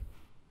orange, man.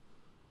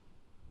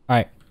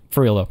 Alright,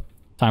 for real though.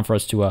 Time for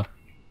us to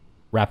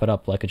wrap it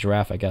up like a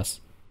giraffe, I guess.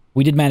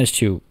 We did manage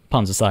to,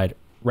 puns aside,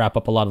 wrap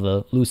up a lot of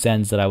the loose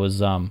ends that I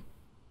was a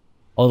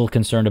little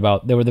concerned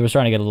about. They were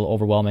starting to get a little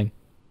overwhelming.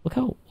 Look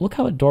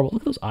how adorable.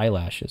 Look at those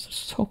eyelashes. They're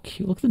so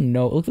cute. Look at the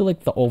nose. Look at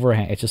like the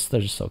overhang. They're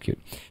just so cute.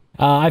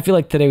 I feel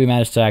like today we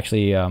managed to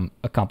actually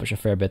accomplish a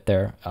fair bit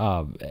there.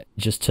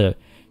 Just to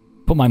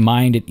put my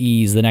mind at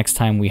ease the next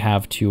time we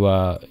have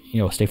to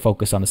you know, stay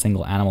focused on a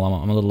single animal.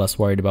 I'm a little less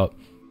worried about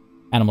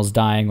animals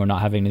dying or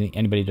not having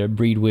anybody to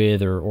breed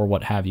with or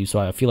what have you. So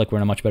I feel like we're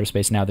in a much better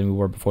space now than we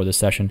were before this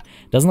session.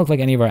 Doesn't look like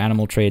any of our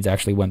animal trades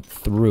actually went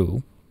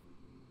through.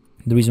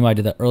 The reason why I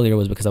did that earlier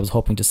was because I was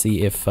hoping to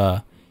see if...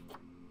 oh,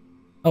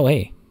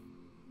 hey.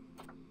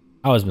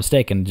 I was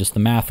mistaken. Just the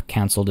math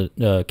canceled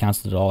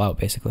it all out,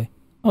 basically.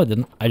 Oh, it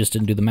didn't. I just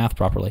didn't do the math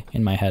properly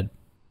in my head.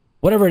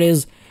 Whatever it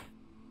is,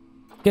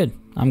 good.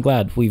 I'm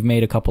glad we've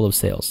made a couple of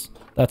sales.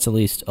 That's at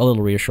least a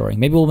little reassuring.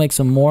 Maybe we'll make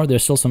some more.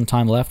 There's still some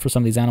time left for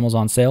some of these animals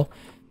on sale.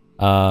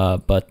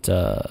 But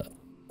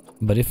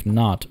if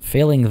not,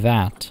 failing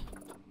that,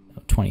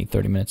 20,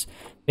 30 minutes,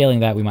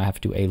 failing that, we might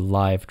have to do a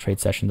live trade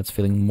session that's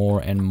feeling more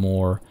and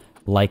more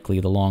likely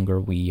the longer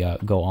we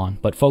go on.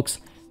 But folks,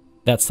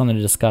 that's something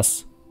to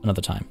discuss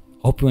another time.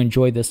 I hope you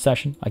enjoyed this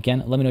session.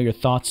 Again, let me know your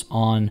thoughts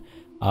on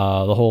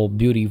the whole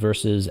beauty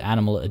versus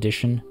animal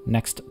edition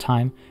next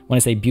time. When I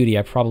say beauty,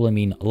 I probably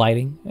mean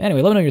lighting.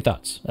 Anyway, let me know your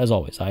thoughts. As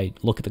always, I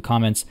look at the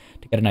comments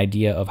to get an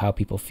idea of how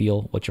people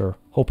feel, what you're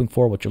hoping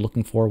for, what you're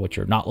looking for, what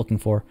you're not looking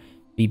for,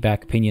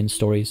 feedback, opinions,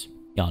 stories.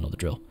 Y'all know the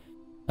drill.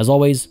 As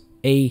always,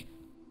 a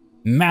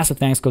massive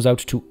thanks goes out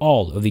to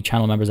all of the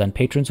channel members and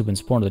patrons who've been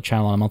supporting the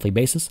channel on a monthly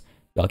basis.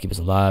 Y'all keep us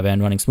alive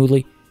and running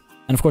smoothly.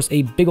 And of course,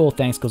 a big old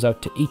thanks goes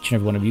out to each and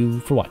every one of you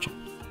for watching.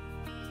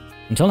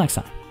 Until next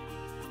time,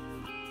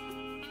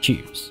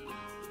 cheers.